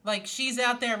 Like, she's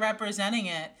out there representing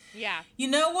it. Yeah. You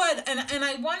know what? And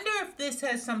I wonder if this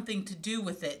has something to do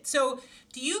with it. So,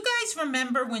 do you guys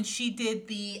remember when she did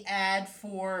the ad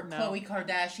for No. Khloe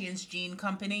Kardashian's jean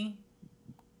company?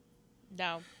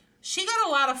 No. She got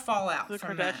a lot of fallout The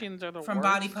from Kardashians that, are the from worst.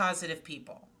 body positive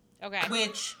people. Okay.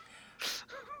 Which,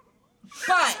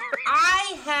 but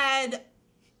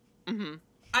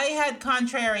I had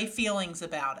contrary feelings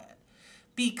about it,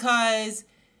 because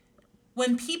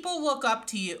when people look up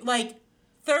to you, like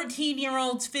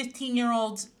 13-year-olds,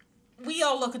 15-year-olds, we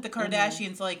all look at the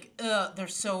Kardashians like, ugh,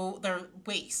 they're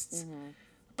wastes.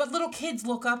 But little kids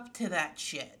look up to that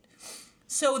shit.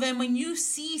 So then when you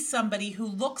see somebody who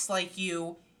looks like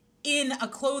you in a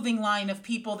clothing line of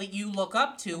people that you look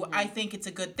up to, I think it's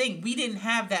a good thing. We didn't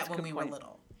have that when we were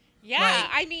little. Yeah, Like-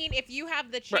 I mean, if you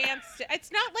have the chance to,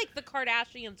 it's not like the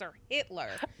Kardashians are Hitler.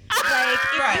 Like,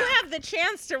 if Right. you have the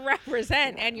chance to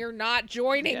represent and you're not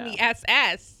joining Yeah. the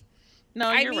SS, No,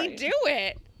 I you're mean, right. do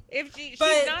it. If she's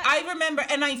But not, I remember,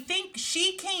 and I think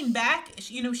she came back,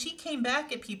 she came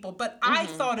back at people, but I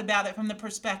thought about it from the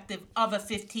perspective of a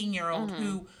 15-year-old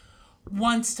who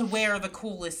wants to wear the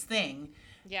coolest thing.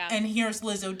 yeah, And here's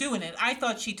Lizzo doing it. I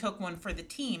thought she took one for the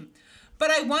team.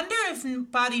 But I wonder if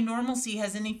body normalcy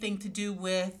has anything to do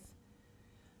with,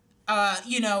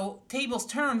 tables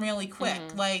turn really quick,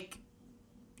 like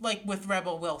with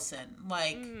Rebel Wilson.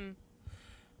 Like,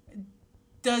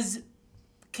 does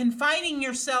confining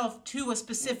yourself to a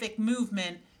specific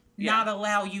movement not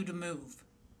allow you to move?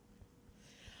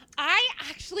 I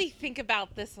actually think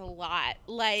about this a lot.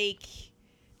 Like,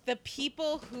 the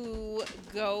people who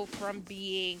go from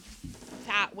being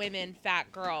fat women,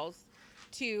 fat girls,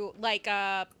 to like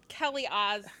Kelly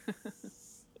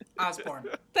Osborne.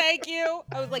 Thank you.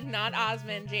 I was like, not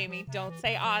Osmond, Jamie. Don't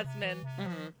say Osmond.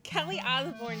 Kelly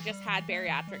Osbourne just had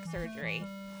bariatric surgery.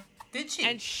 Did she?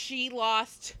 And she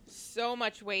lost so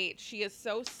much weight. She is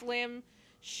so slim.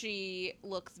 She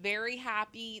looks very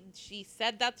happy. She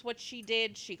said that's what she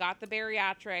did. She got the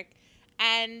bariatric.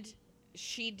 And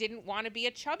she didn't want to be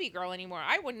a chubby girl anymore.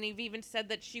 I wouldn't have even said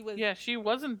that she was Yeah, she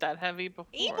wasn't that heavy before.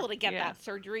 able to get that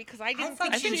surgery, because I didn't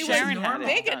thought think I think she Sharon was had it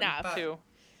big done, enough. too.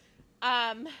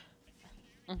 Um,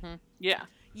 Yeah.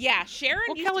 yeah, Sharon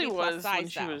Well, used Kelly to be plus was size when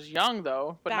she though, was young,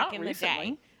 though, but back not in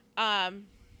recently. the day.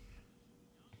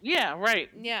 Yeah, right.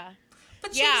 Yeah.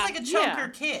 But she yeah, was like a chunker yeah.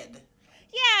 kid.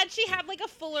 Yeah, and she had like a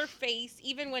fuller face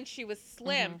even when she was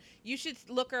slim. You should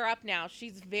look her up now.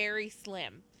 She's very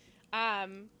slim.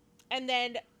 And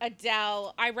then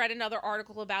Adele, I read another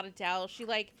article about Adele. She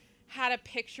like had a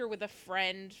picture with a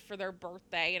friend for their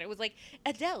birthday, and it was like,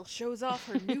 Adele shows off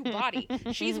her new body.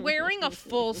 She's wearing a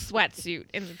full sweatsuit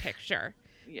in the picture.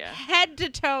 Yeah. Head to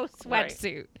toe Right.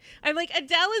 sweatsuit. I'm like,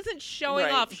 Adele isn't showing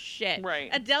Right. off shit. Right.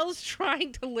 Adele's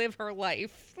trying to live her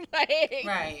life. Like,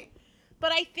 Right.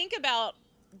 but I think about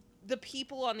the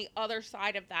people on the other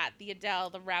side of that, the Adele,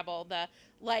 the Rebel, the,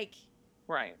 like,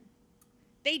 Right.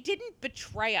 they didn't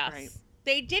betray us. Right.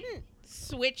 They didn't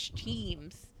switch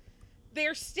teams.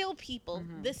 They're still people.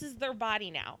 This is their body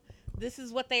now. This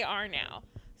is what they are now.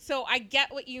 So I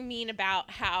get what you mean about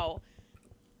how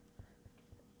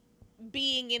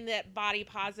being in that body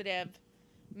positive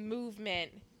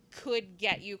movement could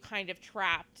get you kind of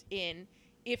trapped in,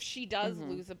 if she does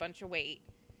lose a bunch of weight,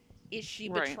 is she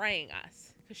Right. betraying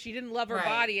us? Because she didn't love her Right.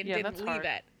 body and Yeah, didn't that's leave hard.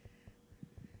 it.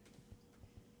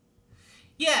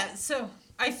 Yeah, so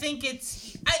I think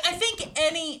it's I think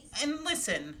and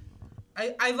listen,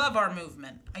 I love our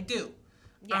movement. I do.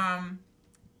 Yeah.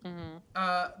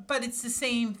 But it's the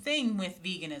same thing with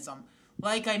veganism.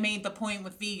 Like I made the point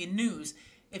with vegan news.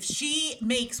 If she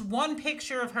makes one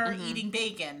picture of her eating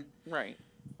bacon, Right.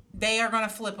 they are going to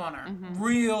flip on her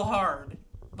real hard.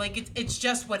 Like it's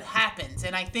just what happens,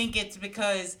 and I think it's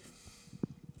because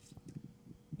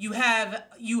you have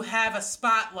a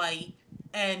spotlight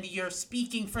and you're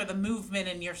speaking for the movement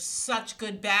and you're such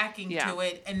good backing to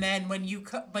it, and then when you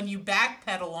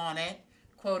backpedal on it,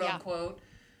 quote unquote,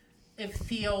 it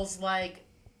feels like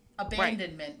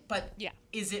abandonment. But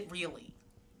is it really?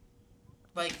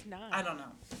 Like, I don't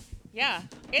know. Yeah,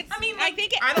 it's. I mean, I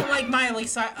think I don't like Miley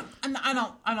Cyrus. I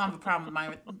don't have a problem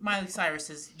with Miley Cyrus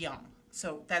is young,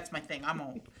 so that's my thing. I'm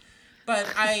old, but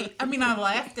I mean, I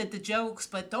laughed at the jokes,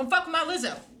 but don't fuck with my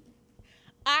Lizzo.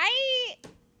 I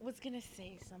was gonna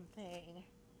say something.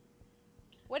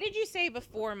 What did you say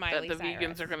before Miley That the Cyrus?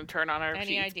 vegans are gonna turn on her if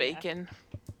she eats bacon.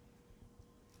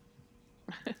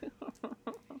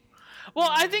 Well,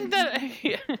 I think that.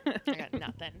 I got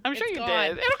nothing. I'm sure it's you gone.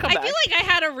 did. It'll come back. I feel like I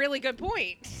had a really good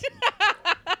point.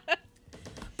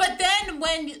 But then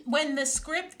when the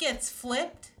script gets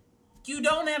flipped, you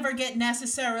don't ever get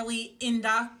necessarily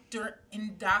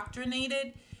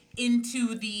indoctrinated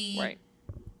into the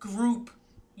group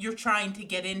you're trying to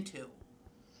get into.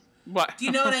 What? Do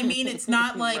you know what I mean? It's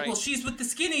not like, well, she's with the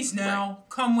skinnies now,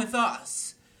 come with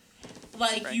us.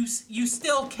 Like, you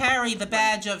still carry the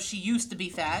badge of she used to be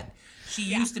fat. She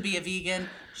used to be a vegan.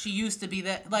 She used to be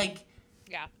that. Like,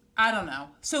 I don't know.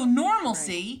 So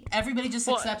normalcy, everybody just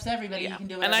accepts everybody. You can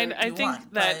do whatever and I you think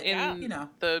want. that but, in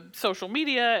the social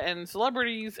media and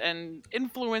celebrities and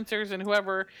influencers and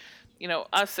whoever,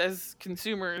 us as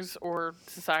consumers or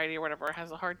society or whatever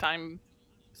has a hard time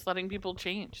just letting people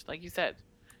change, like you said.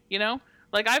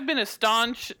 Like, I've been a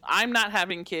staunch, I'm not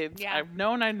having kids. Yeah. I've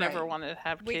known I never wanted to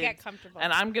have kids. We get comfortable.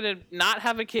 And I'm going to not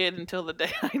have a kid until the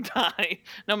day I die,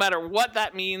 no matter what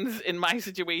that means in my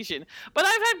situation. But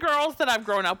I've had girls that I've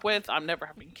grown up with. I'm never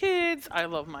having kids. I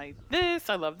love my this.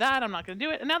 I love that. I'm not going to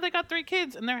do it. And now they got 3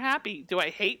 kids and they're happy. Do I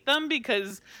hate them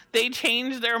because they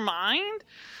changed their mind?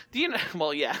 Do you know?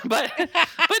 Well, yeah. But do you know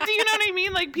what I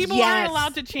mean? Like, people aren't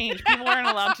allowed to change. People aren't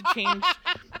allowed to change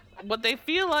what they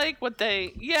feel like,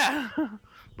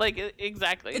 like,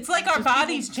 exactly. It's like our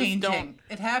bodies changing.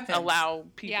 It happens. Allow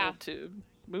people to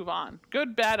move on.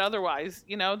 Good, bad, otherwise.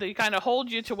 They kind of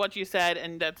hold you to what you said,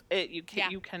 and that's it. You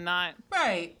cannot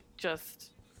just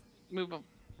move on.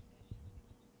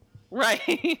 Right.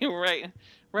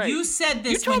 You said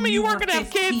this. You told me you weren't going to have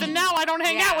 15. kids, and now I don't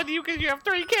hang out with you because you have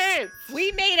 3 kids.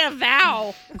 We made a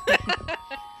vow.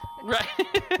 Right.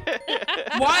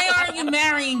 Why aren't you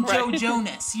marrying Joe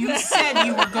Jonas? You said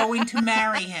you were going to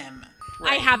marry him.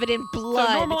 Right. I have it in blood.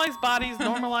 So normalize bodies,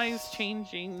 normalize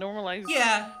changing, normalize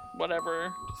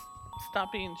whatever.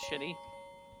 Stop being shitty.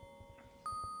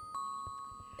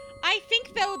 I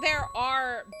think, though, there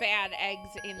are bad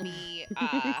eggs in the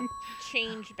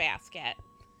change basket.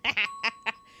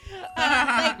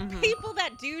 People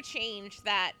that do change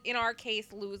that, in our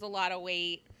case, lose a lot of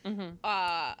weight.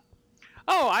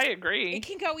 Oh, I agree. It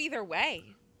can go either way.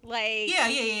 Like,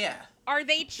 yeah. Are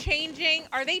they changing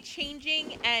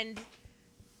and,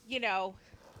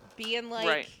 being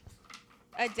like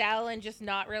Adele and just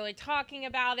not really talking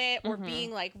about it, or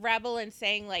being like rebel and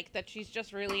saying like that she's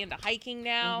just really into hiking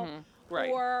now?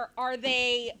 Or are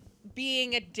they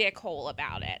being a dickhole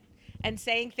about it and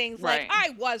saying things like,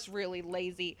 I was really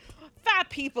lazy. Fat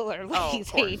people are lazy.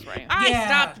 Of course, I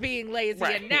stopped being lazy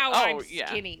and now I'm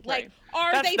skinny. Like,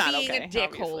 are That's they being okay, a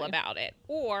dickhole about it?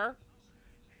 Or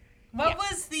what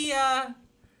was the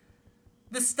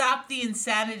Stop the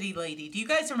Insanity lady? Do you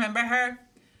guys remember her?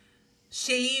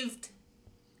 Shaved,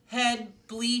 head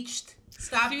bleached,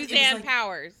 stopped. Suzanne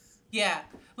Powers. Yeah.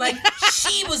 Like,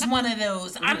 she was one of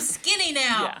those. I'm skinny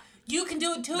now. Yeah. You can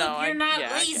do it too if you're not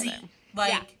lazy.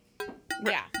 Like,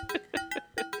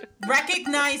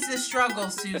 recognize the struggle,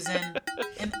 Susan.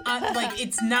 And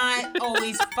it's not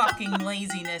always fucking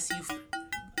laziness.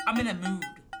 I'm in a mood.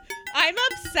 I'm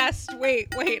obsessed.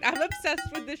 Wait. I'm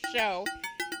obsessed with this show.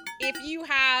 If you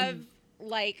have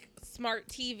like smart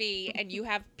TV and you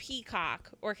have Peacock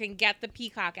or can get the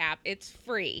Peacock app, it's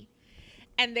free.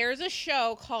 And there's a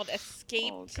show called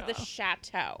Escape to the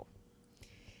Chateau.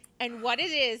 And what it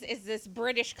is this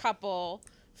British couple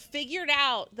figured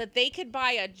out that they could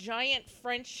buy a giant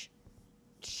French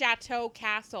chateau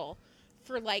castle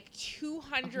for like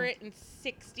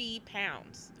 260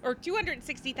 pounds or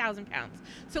 260,000 pounds.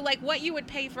 So like what you would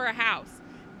pay for a house.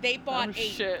 They bought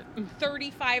a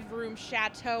 35-room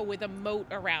chateau with a moat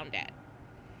around it.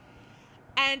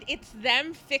 And it's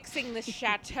them fixing the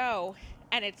chateau,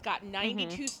 and it's got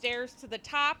 92 stairs to the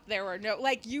top. There are no,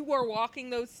 like, you were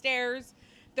walking those stairs.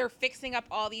 They're fixing up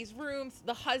all these rooms.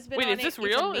 The husband on it is this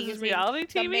real? amazing. Is this reality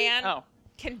TV? The man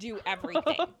can do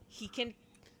everything. He can...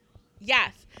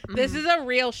 Yes, this is a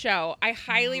real show. I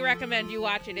highly recommend you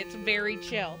watch it. It's very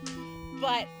chill.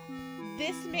 But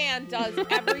this man does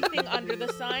everything under the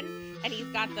sun, and he's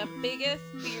got the biggest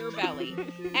beer belly.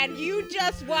 And you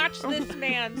just watch this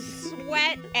man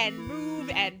sweat and move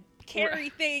and carry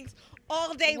things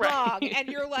all day long, and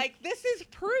you're like, this is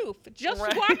proof. Just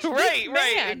watch this man.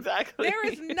 Right, exactly. There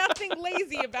is nothing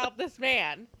lazy about this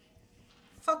man.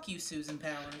 Fuck you, Susan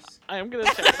Powers. I am gonna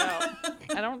check it out.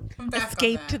 I don't. I'm back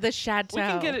Escape on to that. the chateau. We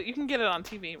can get it. You can get it on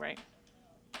TV, right?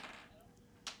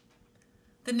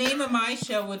 The name of my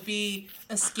show would be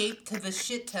Escape to the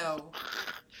Shit Toe.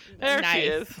 There Nice. she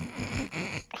is.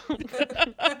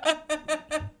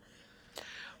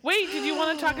 Wait, did you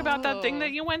want to talk about that thing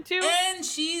that you went to, And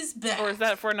she's back. or is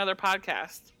that for another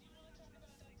podcast?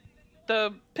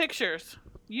 The pictures.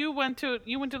 You went to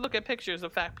look at pictures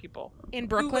of fat people. In Who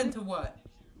Brooklyn? went to what?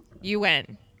 You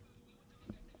went.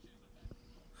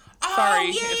 Oh, Sorry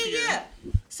yeah, if yeah, you're- yeah.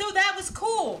 So that was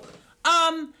cool.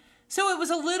 So it was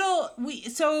a little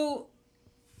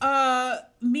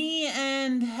me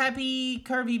and Happy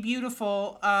Curvy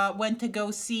Beautiful went to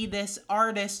go see this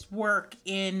artist work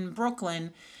in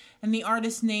Brooklyn, and the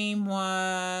artist's name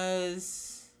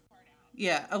was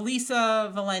Elisa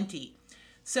Valenti.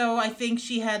 So I think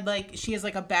she has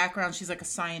like a background, she's like a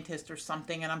scientist or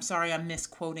something, and I'm sorry I'm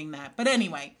misquoting that. But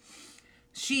anyway,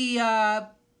 she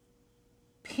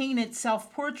painted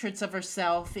self-portraits of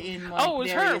herself in like Oh, it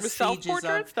was her. various It was stages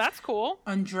self-portraits. of That's cool.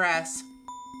 undress.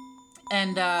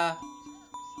 And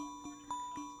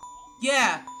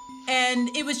yeah,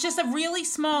 and it was just a really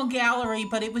small gallery,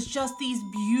 but it was just these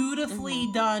beautifully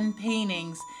done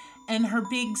paintings, and her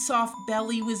big soft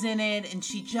belly was in it, and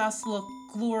she just looked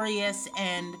glorious.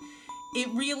 And it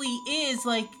really is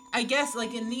like, I guess,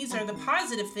 like, and these are the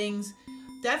positive things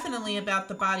definitely about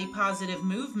the body positive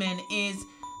movement, is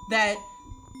that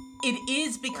it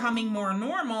is becoming more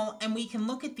normal, and we can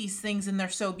look at these things and they're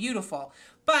so beautiful.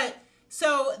 But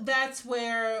so that's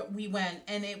where we went,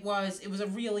 and it was a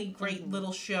really great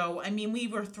little show. I mean, we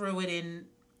were through it in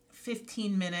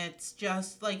 15 minutes,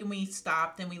 just like, and we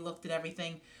stopped and we looked at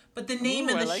everything. But the name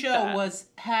of I the like show that. was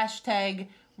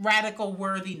 #Radical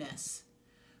Worthiness,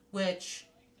 which,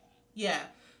 yeah.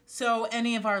 So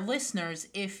any of our listeners,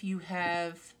 if you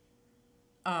have,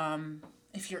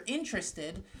 if you're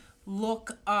interested,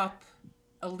 look up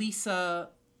Elisa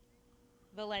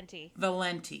Valenti.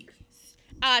 Valenti.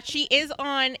 She is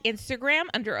on Instagram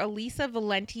under Elisa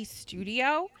Valenti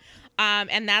Studio.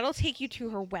 And that'll take you to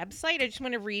her website. I just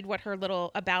want to read what her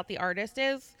little about the artist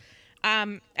is.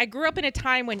 I grew up in a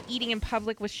time when eating in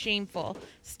public was shameful.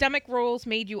 Stomach rolls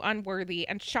made you unworthy,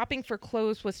 and shopping for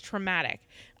clothes was traumatic.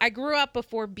 I grew up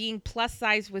before being plus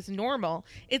size was normal.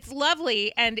 It's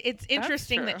lovely, and it's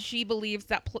interesting true. that she believes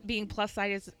that being plus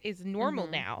size is normal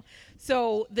now.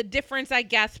 So the difference, I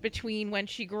guess, between when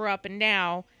she grew up and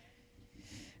now.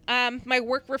 My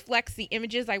work reflects the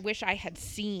images I wish I had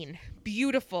seen.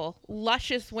 Beautiful,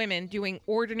 luscious women doing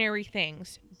ordinary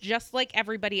things, just like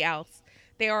everybody else.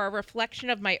 They are a reflection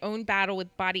of my own battle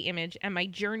with body image and my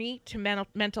journey to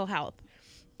mental health.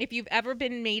 If you've ever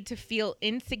been made to feel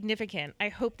insignificant, I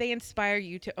hope they inspire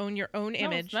you to own your own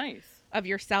image Nice. of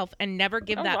yourself and never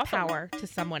give That that was awesome. power to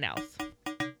someone else.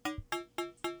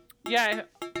 Yeah.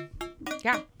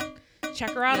 Yeah.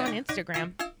 Check her out Yeah. on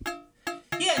Instagram.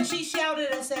 Yeah, and she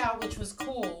shouted us out, which was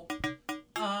cool.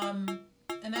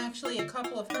 And actually a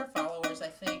couple of her followers, I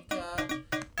think,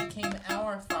 became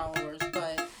our followers,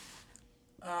 but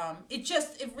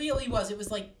it really was. It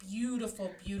was like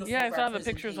beautiful, beautiful. Yeah, I saw the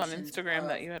pictures on representations Instagram of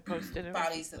that you had posted. It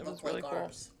bodies that was look really like cool.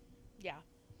 ours. Yeah.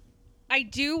 I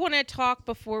do want to talk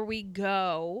before we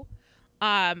go.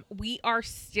 We are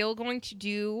still going to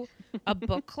do a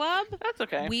book club. That's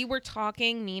okay. We were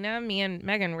talking, Nina, me and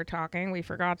Megan were talking. We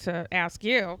forgot to ask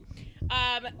you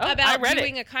I about read it.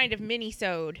 doing a kind of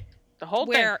mini-sode The whole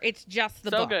where thing. it's just the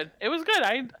So book. good. It was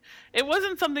good. It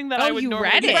wasn't something that Oh, I would you normally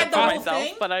read do it? for You read the whole myself,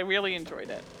 thing? but I really enjoyed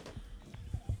it.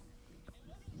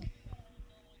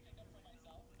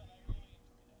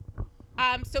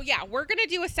 So yeah, we're gonna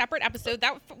do a separate episode.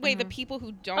 That way, the people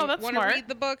who don't that's want to smart. read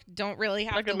the book don't really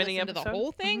have Like a to mini listen to the episode?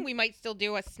 whole thing. We might still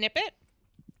do a snippet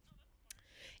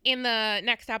in the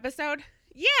next episode.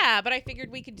 Yeah, but I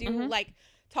figured we could do like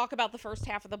talk about the first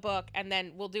half of the book, and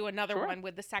then we'll do another Sure. one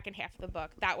with the second half of the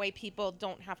book. That way, people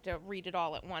don't have to read it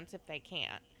all at once if they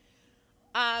can't.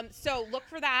 So look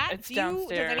for that. It's Does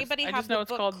downstairs. anybody I have just know the it's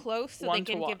book called close so One they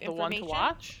to can Wa- give The One information? to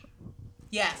Watch.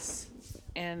 Yes.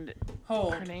 And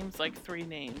Hold. her name's like 3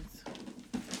 names.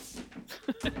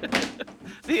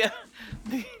 the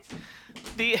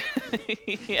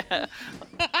yeah.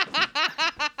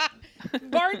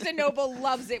 Barnes & Noble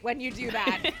loves it when you do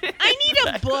that. I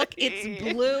need a book. It's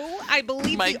blue. I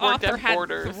believe Mike the worked author at had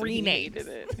Borders, 3 and he names. hated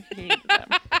it. He hated them.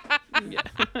 Yeah.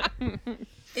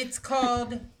 It's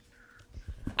called.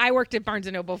 I worked at Barnes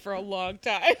 & Noble for a long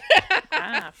time.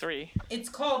 3. It's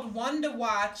called One to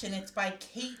Watch, and it's by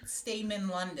Kate Stamen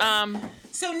London.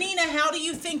 So Nina, how do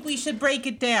you think we should break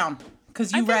it down?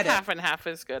 Because you read it. Half and half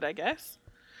is good, I guess.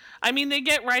 I mean, they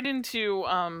get right into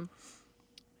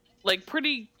like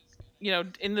pretty,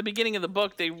 in the beginning of the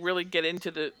book, they really get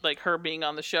into the like her being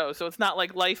on the show. So it's not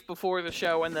like life before the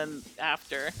show and then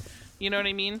after. You know what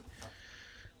I mean?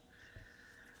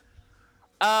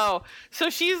 Oh, so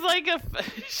she's like I don't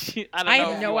know. I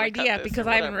have no idea because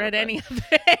I haven't read any of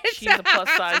it. She's a plus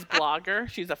size blogger.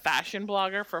 She's a fashion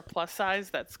blogger for plus size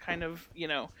that's kind of,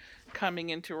 coming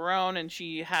into her own, and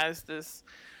she has this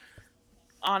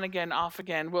on again, off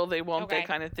again, will they, won't they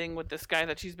kind of thing with this guy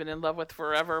that she's been in love with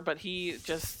forever, but he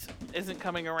just isn't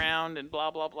coming around and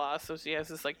blah, blah, blah. So she has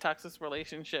this like toxic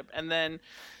relationship, and then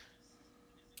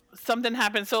something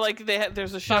happens. So like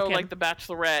there's a show like The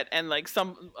Bachelorette, and like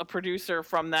a producer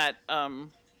from that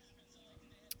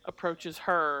approaches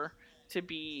her to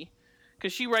be,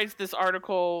 because she writes this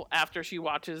article after she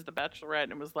watches The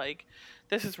Bachelorette and was like,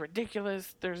 this is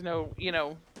ridiculous. There's no,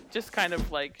 just kind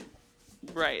of like,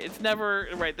 right. It's never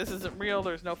right. This isn't real.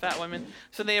 There's no fat women.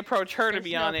 So they approach her to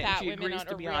be on it, and she agrees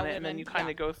to be on it, and then you kind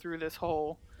of go through this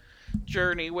whole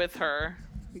journey with her.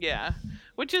 Yeah.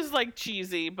 Which is like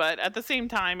cheesy, but at the same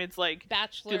time, it's like,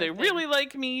 Bachelor do they really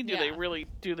like me? Do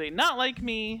they not like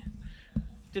me?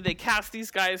 Do they cast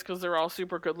these guys because they're all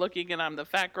super good looking and I'm the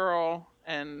fat girl?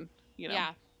 And,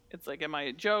 it's like, am I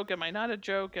a joke? Am I not a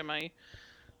joke? Am I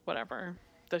whatever?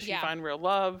 Does she find real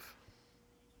love?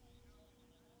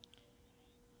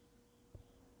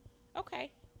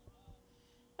 Okay.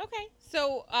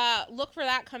 So look for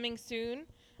that coming soon.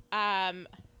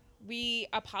 We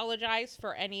apologize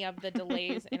for any of the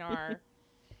delays in our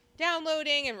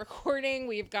downloading and recording.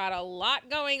 We've got a lot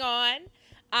going on.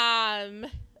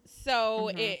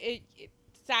 So it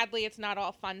sadly, it's not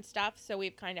all fun stuff. So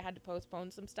we've kind of had to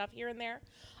postpone some stuff here and there.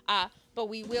 But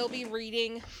we will be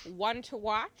reading One to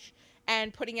Watch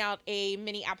and putting out a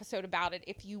mini episode about it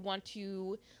if you want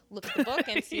to look at the book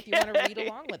and see if you want to read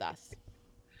along with us.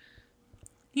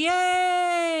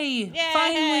 Yay!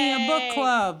 Finally, a book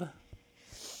club.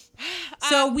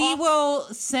 So we will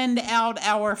send out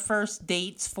our first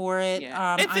dates for it.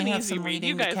 Yeah. It's an I have easy some read. reading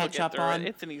You guys to catch will up get through on. it.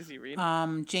 It's an easy read.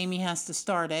 Jamie has to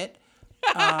start it.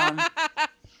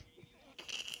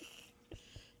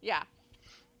 Yeah.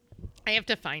 I have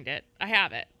to find it. I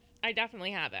have it. I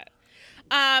definitely have it.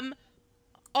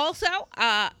 Also,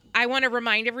 I want to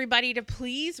remind everybody to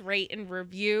please rate and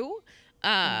review.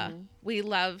 We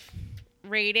love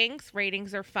ratings.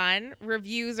 Ratings are fun.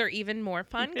 Reviews are even more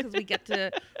fun because we get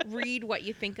to read what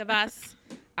you think of us.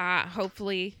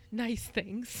 Hopefully nice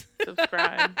things.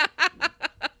 Subscribe.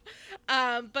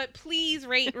 But please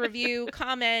rate, review,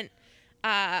 comment,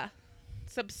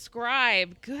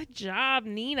 subscribe. Good job,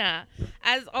 Nina.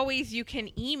 As always, you can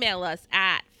email us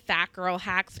at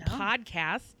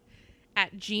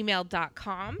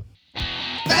fatgirlhackspodcast@gmail.com.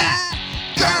 Fat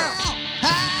girl